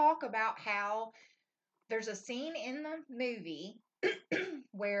rumors and talk about how there's a scene in the movie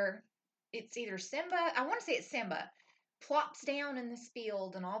where it's either Simba, I want to say it's Simba, plops down in this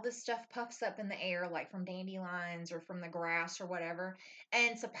field and all this stuff puffs up in the air like from dandelions or from the grass or whatever.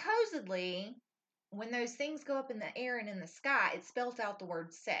 And supposedly, when those things go up in the air and in the sky, it spells out the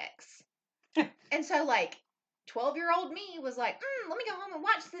word sex. And so, like, 12-year-old me was like, let me go home and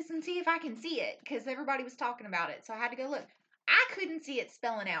watch this and see if I can see it, because everybody was talking about it. So I had to go look. I couldn't see it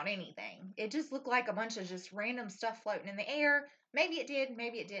spelling out anything. It just looked like a bunch of just random stuff floating in the air. Maybe it did,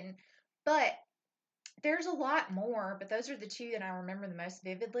 maybe it didn't. But there's a lot more, but those are the two that I remember the most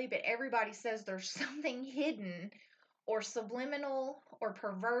vividly. But everybody says there's something hidden or subliminal or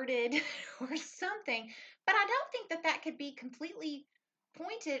perverted or something. But I don't think that could be completely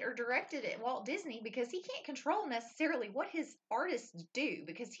pointed or directed at Walt Disney, because he can't control necessarily what his artists do,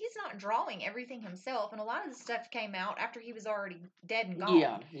 because he's not drawing everything himself, and a lot of the stuff came out after he was already dead and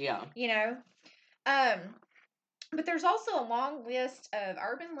gone. Yeah. You know? But there's also a long list of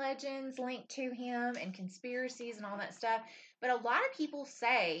urban legends linked to him and conspiracies and all that stuff. But a lot of people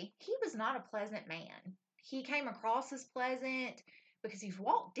say he was not a pleasant man. He came across as pleasant because he's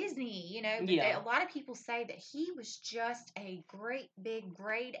Walt Disney, you know. A lot of people say that he was just a great big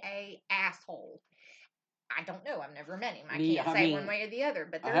grade A asshole. I don't know. I've never met him. I can't say one way or the other.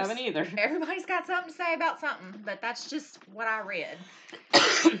 But I haven't either. Everybody's got something to say about something. But that's just what I read.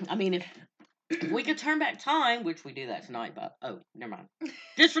 I mean, if we could turn back time, which we do that tonight, but never mind.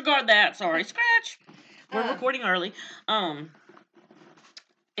 Disregard that. Sorry. Scratch. We're recording early.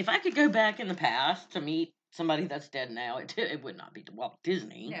 If I could go back in the past to meet somebody that's dead now, it would not be Walt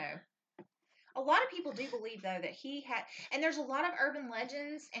Disney. No. A lot of people do believe, though, that he had, and there's a lot of urban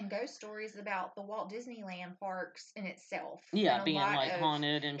legends and ghost stories about the Walt Disneyland parks in itself. Yeah, being like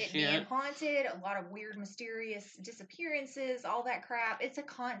haunted and shit. Being haunted, a lot of weird, mysterious disappearances, all that crap. It's a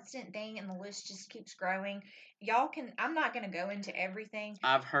constant thing, and the list just keeps growing. I'm not going to go into everything.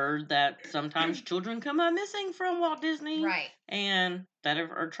 I've heard that sometimes children come up missing from Walt Disney. Right. And that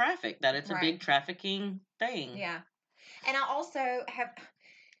are trafficked, that it's a big trafficking thing. Yeah. And I also have...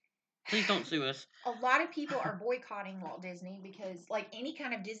 Please don't sue us. A lot of people are boycotting Walt Disney because, like, any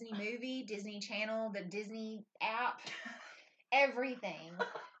kind of Disney movie, Disney Channel, the Disney app, everything,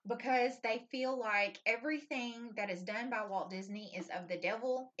 because they feel like everything that is done by Walt Disney is of the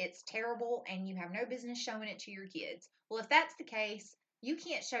devil, it's terrible, and you have no business showing it to your kids. Well, if that's the case, you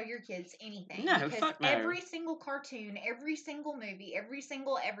can't show your kids anything. No, because fuck no. Every single cartoon, every single movie, every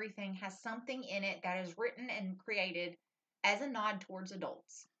single everything has something in it that is written and created as a nod towards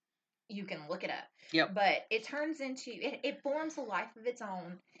adults. you can look it up. Yep. But it turns into, it forms a life of its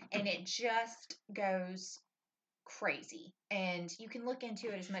own, and it just goes crazy. And you can look into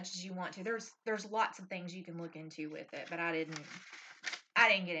it as much as you want to. There's lots of things you can look into with it, but I didn't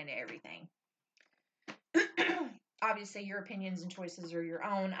get into everything. Obviously, your opinions and choices are your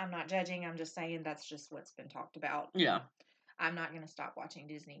own. I'm not judging. I'm just saying that's just what's been talked about. Yeah. I'm not going to stop watching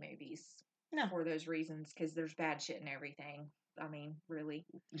Disney movies for those reasons, because there's bad shit in everything. I mean, really.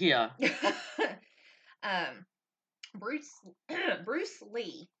 Yeah. Bruce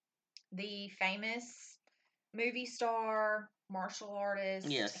Lee, the famous movie star, martial artist.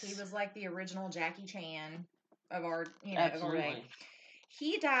 Yes. He was like the original Jackie Chan of our, Absolutely. of our day.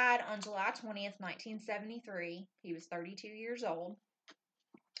 He died on July 20th, 1973. He was 32 years old.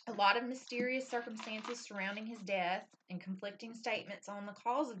 A lot of mysterious circumstances surrounding his death and conflicting statements on the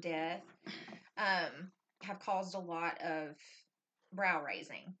cause of death have caused a lot of brow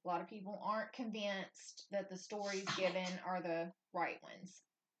raising. A lot of people aren't convinced that the stories given are the right ones.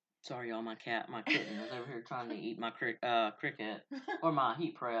 Sorry, y'all, my kitten is over here trying to eat my cricket, or my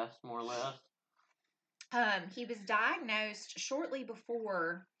heat press, more or less. He was diagnosed shortly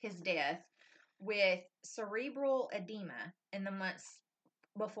before his death with cerebral edema in the months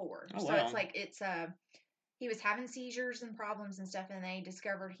before. Oh, so wow. it's like he was having seizures and problems and stuff, and they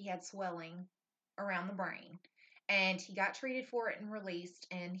discovered he had swelling around the brain. And he got treated for it and released,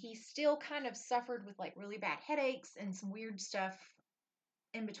 and he still kind of suffered with like really bad headaches and some weird stuff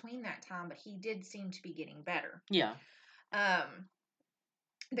in between that time, but he did seem to be getting better. Yeah.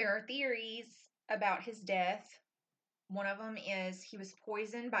 There are theories about his death. One of them is he was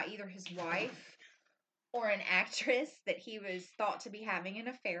poisoned by either his wife or an actress that he was thought to be having an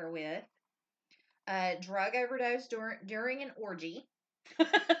affair with. Drug overdose during an orgy.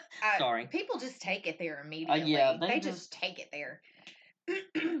 Sorry. People just take it there immediately. Yeah, they just take it there.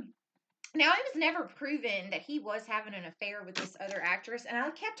 Now, it was never proven that he was having an affair with this other actress, and I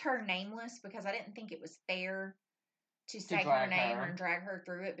kept her nameless because I didn't think it was fair to say her name and drag her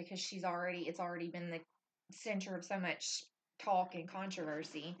through it, because it's already been the center of so much talk and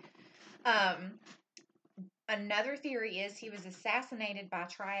controversy. Another theory is he was assassinated by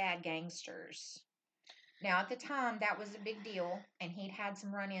triad gangsters. Now, at the time, that was a big deal, and he'd had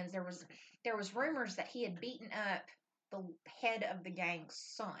some run-ins. There was rumors that he had beaten up the head of the gang's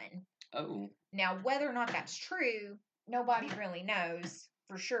son. Oh. Now, whether or not that's true, nobody really knows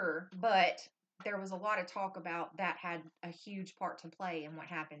for sure, but there was a lot of talk about that had a huge part to play in what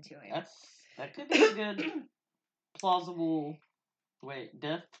happened to him. That could be a good, plausible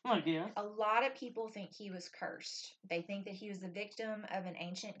death, I guess. A lot of people think he was cursed. They think that he was the victim of an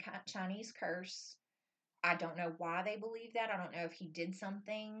ancient Chinese curse. I don't know why they believe that. I don't know if he did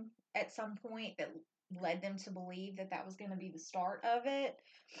something at some point that led them to believe that that was going to be the start of it,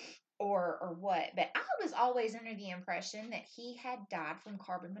 or what. But I was always under the impression that he had died from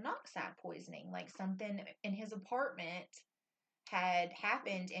carbon monoxide poisoning. Like something in his apartment had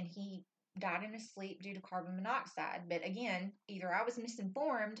happened and he died in his sleep due to carbon monoxide. But again, either I was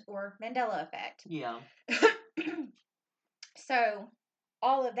misinformed or Mandela effect. Yeah. So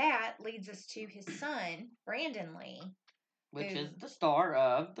all of that leads us to his son, Brandon Lee. Which is the star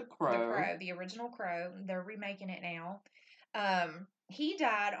of The Crow. The Crow, the original Crow. They're remaking it now. He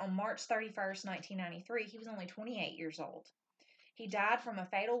died on March 31st, 1993. He was only 28 years old. He died from a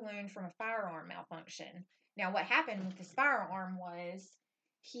fatal wound from a firearm malfunction. Now, what happened with this firearm was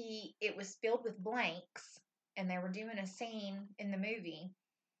it was filled with blanks, and they were doing a scene in the movie,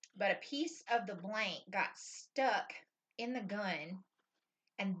 but a piece of the blank got stuck in the gun,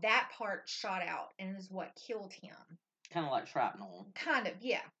 and that part shot out, and is what killed him. Kind of like shrapnel. Kind of,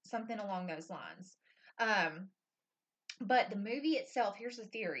 yeah. Something along those lines. But the movie itself, here's the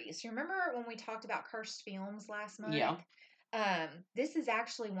theories. You remember when we talked about cursed films last month? Yeah. This is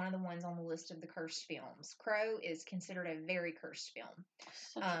actually one of the ones on the list of the cursed films. Crow is considered a very cursed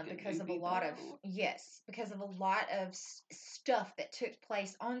film. Because of a lot of stuff that took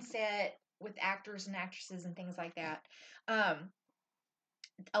place on set with actors and actresses and things like that.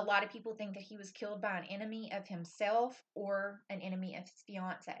 A lot of people think that he was killed by an enemy of himself or an enemy of his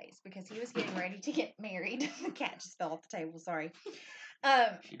fiance's, because he was getting ready to get married. The cat just fell off the table, sorry.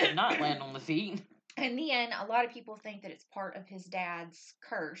 She did not land on the seat. In the end, a lot of people think that it's part of his dad's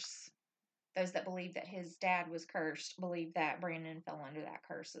curse. Those that believe that his dad was cursed believe that Brandon fell under that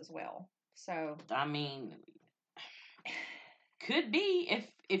curse as well. So, I mean, could be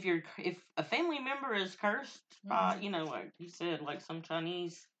if a family member is cursed by, like you said, like some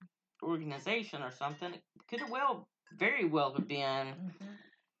Chinese organization or something, it could very well have been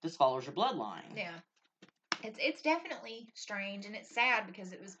this follows your bloodline. Yeah. It's definitely strange, and it's sad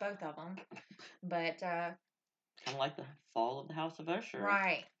because it was both of them. But kind of like the fall of the House of Usher.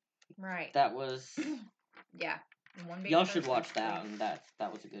 Right. That was yeah. Y'all should watch that, and that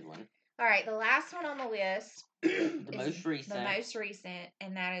was a good one. All right, the last one on the list, the most recent,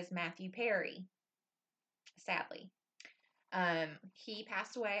 and that is Matthew Perry. Sadly, he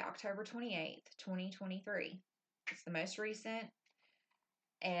passed away October 28th, 2023. It's the most recent,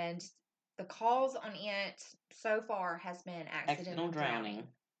 and the cause on it so far has been accidental drowning.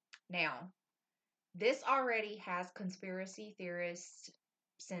 Now, this already has conspiracy theorists'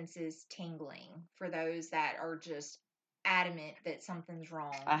 senses tingling for those that are just adamant that something's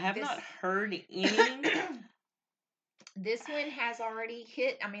wrong. I have not heard any. This one has already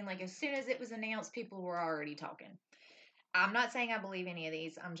hit. I mean, like, as soon as it was announced, people were already talking. I'm not saying I believe any of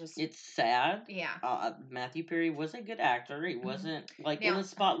these. I'm just. It's sad. Yeah. Matthew Perry was a good actor. He wasn't in the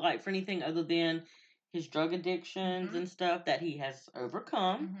spotlight for anything other than his drug addictions and stuff that he has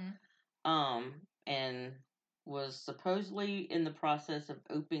overcome. And was supposedly in the process of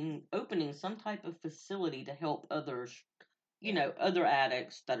opening some type of facility to help others, other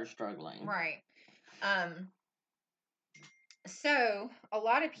addicts that are struggling. Right. So a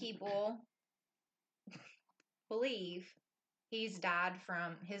lot of people believe he's died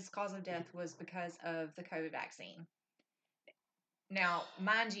from his cause of death was because of the COVID vaccine. Now,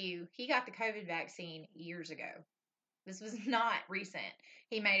 mind you, he got the COVID vaccine years ago. This was not recent.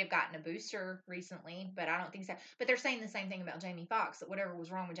 He may have gotten a booster recently, but I don't think so. But they're saying the same thing about Jamie Foxx, that whatever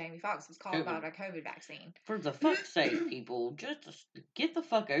was wrong with Jamie Foxx was caused by a COVID vaccine. For the fuck's sake, people, just get the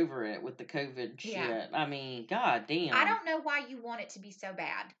fuck over it with the COVID shit. Yeah. I mean, god damn. I don't know why you want it to be so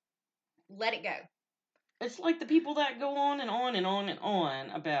bad. Let it go. It's like the people that go on and on and on and on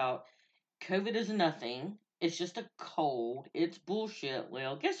about COVID is nothing. It's just a cold. It's bullshit.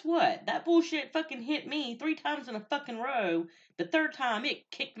 Well, guess what? That bullshit fucking hit me 3 times in a fucking row. The third time,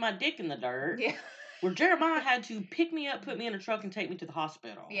 it kicked my dick in the dirt. Yeah. Where Jeremiah had to pick me up, put me in a truck, and take me to the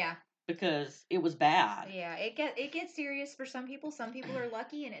hospital. Yeah. Because it was bad. Yeah, it gets serious for some people. Some people are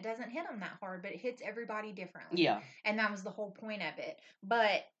lucky and it doesn't hit them that hard, but it hits everybody differently. Yeah. And that was the whole point of it.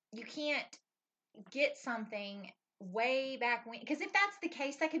 But you can't get something way back when, because if that's the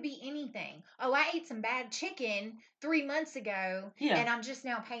case, that could be anything. Oh, I ate some bad chicken 3 months ago, and I'm just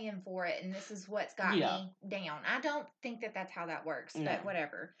now paying for it, and this is what's got me down. I don't think that that's how that works, but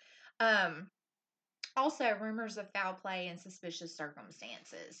whatever. Also, rumors of foul play and suspicious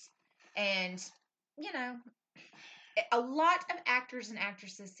circumstances, and a lot of actors and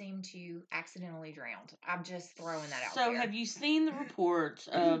actresses seem to accidentally drown. I'm just throwing that out there. So, have you seen the reports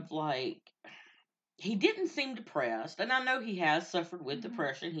of he didn't seem depressed, and I know he has suffered with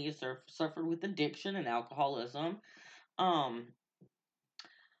depression. He has suffered with addiction and alcoholism.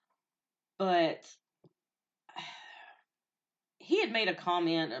 But he had made a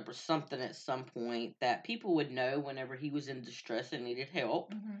comment or something at some point that people would know whenever he was in distress and needed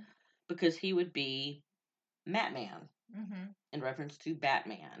help, because he would be Matman, in reference to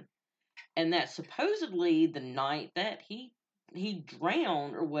Batman. And that supposedly the night that he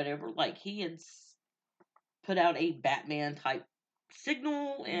drowned or whatever, like, he had put out a Batman type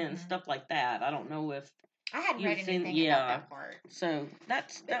signal and stuff like that. I don't know if I hadn't read anything about that part. So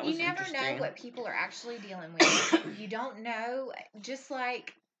that was you never know what people are actually dealing with. You don't know. Just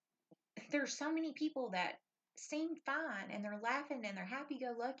like there's so many people that seem fine and they're laughing and they're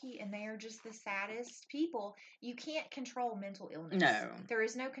happy-go-lucky and they are just the saddest people. You can't control mental illness. No. There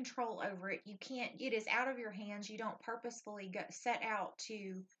is no control over it. You can't. It is out of your hands. You don't purposefully set out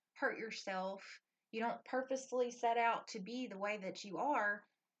to hurt yourself. You don't purposefully set out to be the way that you are.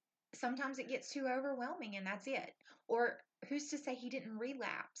 Sometimes it gets too overwhelming and that's it. Or who's to say he didn't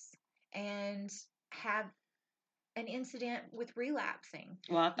relapse and have an incident with relapsing?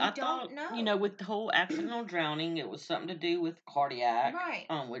 Well, I thought, know. With the whole accidental drowning, it was something to do with cardiac. Right.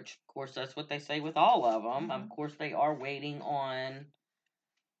 Which, of course, that's what they say with all of them. Of course, they are waiting on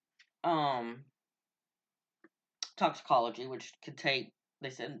toxicology, which could take, they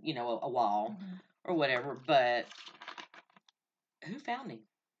said, a while or whatever. But who found him?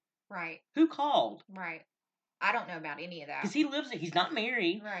 Right. Who called? Right. I don't know about any of that. Because he's not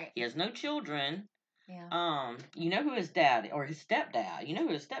married. Right. He has no children. Yeah. You know who his dad, or his stepdad, you know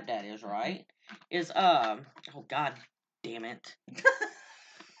who his stepdad is, right? Is, oh, god damn it.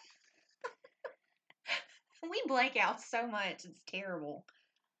 We blank out so much, it's terrible.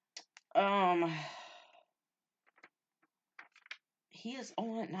 He is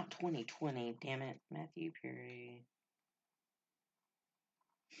on, not 2020, damn it, Matthew Perry.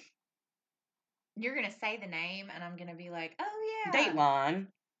 You're going to say the name, and I'm going to be like, oh, yeah. Dateline.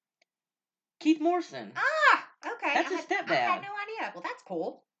 Keith Morrison. Ah! Okay. That's his stepdad. I had no idea. Well, that's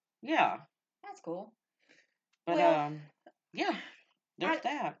cool. Yeah. That's cool. But, yeah, there's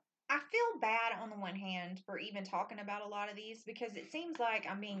that. I feel bad on the one hand for even talking about a lot of these because it seems like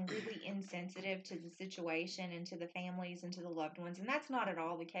I'm being really insensitive to the situation and to the families and to the loved ones, and that's not at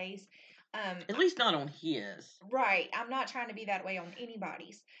all the case. At least not on his. Right. I'm not trying to be that way on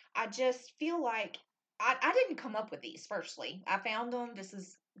anybody's. I just feel like I didn't come up with these. Firstly, I found them. This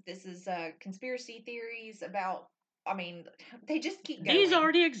is conspiracy theories about. I mean, they just keep going. These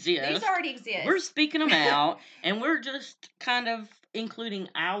already exist. These already exist. We're speaking them out, and we're just kind of including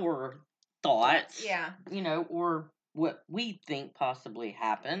our thoughts. Yeah. You know, or what we think possibly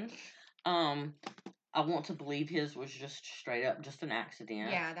happened. I want to believe his was just straight up just an accident.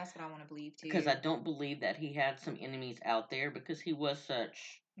 Yeah, that's what I want to believe too. Because I don't believe that he had some enemies out there because he was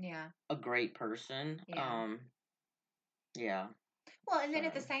such a great person. Yeah. Well, and then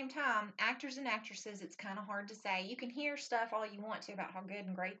at the same time, actors and actresses, it's kind of hard to say. You can hear stuff all you want to about how good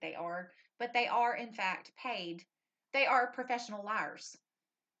and great they are, but they are, in fact, paid. They are professional liars.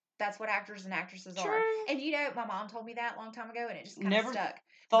 That's what actors and actresses are. And, you know, my mom told me that a long time ago, and it just kind of stuck.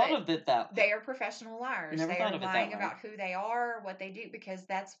 Thought of it that way. They are professional liars. They are lying about who they are, what they do, because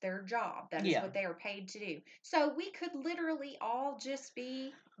that's their job. That is what they are paid to do. So we could literally all just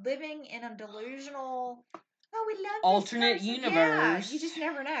be living in a delusional... Oh, we love alternate universe. Yeah, you just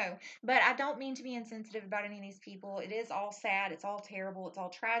never know. But I don't mean to be insensitive about any of these people. It is all sad. It's all terrible. It's all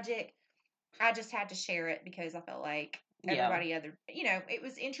tragic. I just had to share it because I felt like everybody it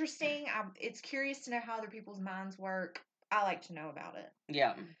was interesting. It's curious to know how other people's minds work. I like to know about it.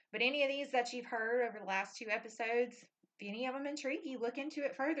 Yeah. But any of these that you've heard over the last 2 episodes, if any of them intrigue you, look into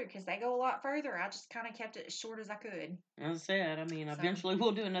it further because they go a lot further. I just kind of kept it as short as I could. As I said, I mean, eventually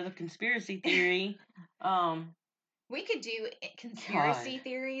we'll do another conspiracy theory. We could do conspiracy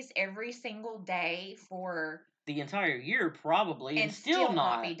theories every single day for the entire year, probably, and still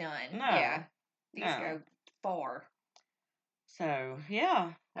not be done. No. Yeah, these go far. So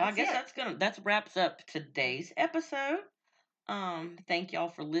yeah, well, I guess that wraps up today's episode. Thank y'all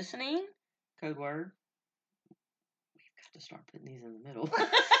for listening. Code word. We've got to start putting these in the middle.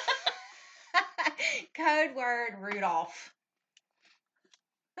 Code word Rudolph.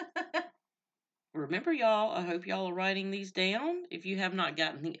 Remember, y'all, I hope y'all are writing these down. If you have not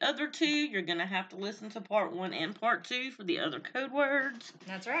gotten the other 2, you're going to have to listen to part 1 and part 2 for the other code words.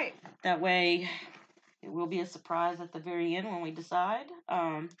 That's right. That way, it will be a surprise at the very end when we decide.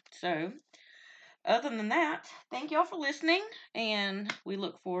 So, other than that, thank y'all for listening, and we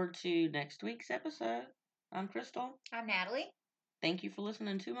look forward to next week's episode. I'm Crystal. I'm Natalie. Thank you for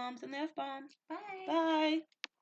listening to Moms and the F-Bombs. Bye. Bye.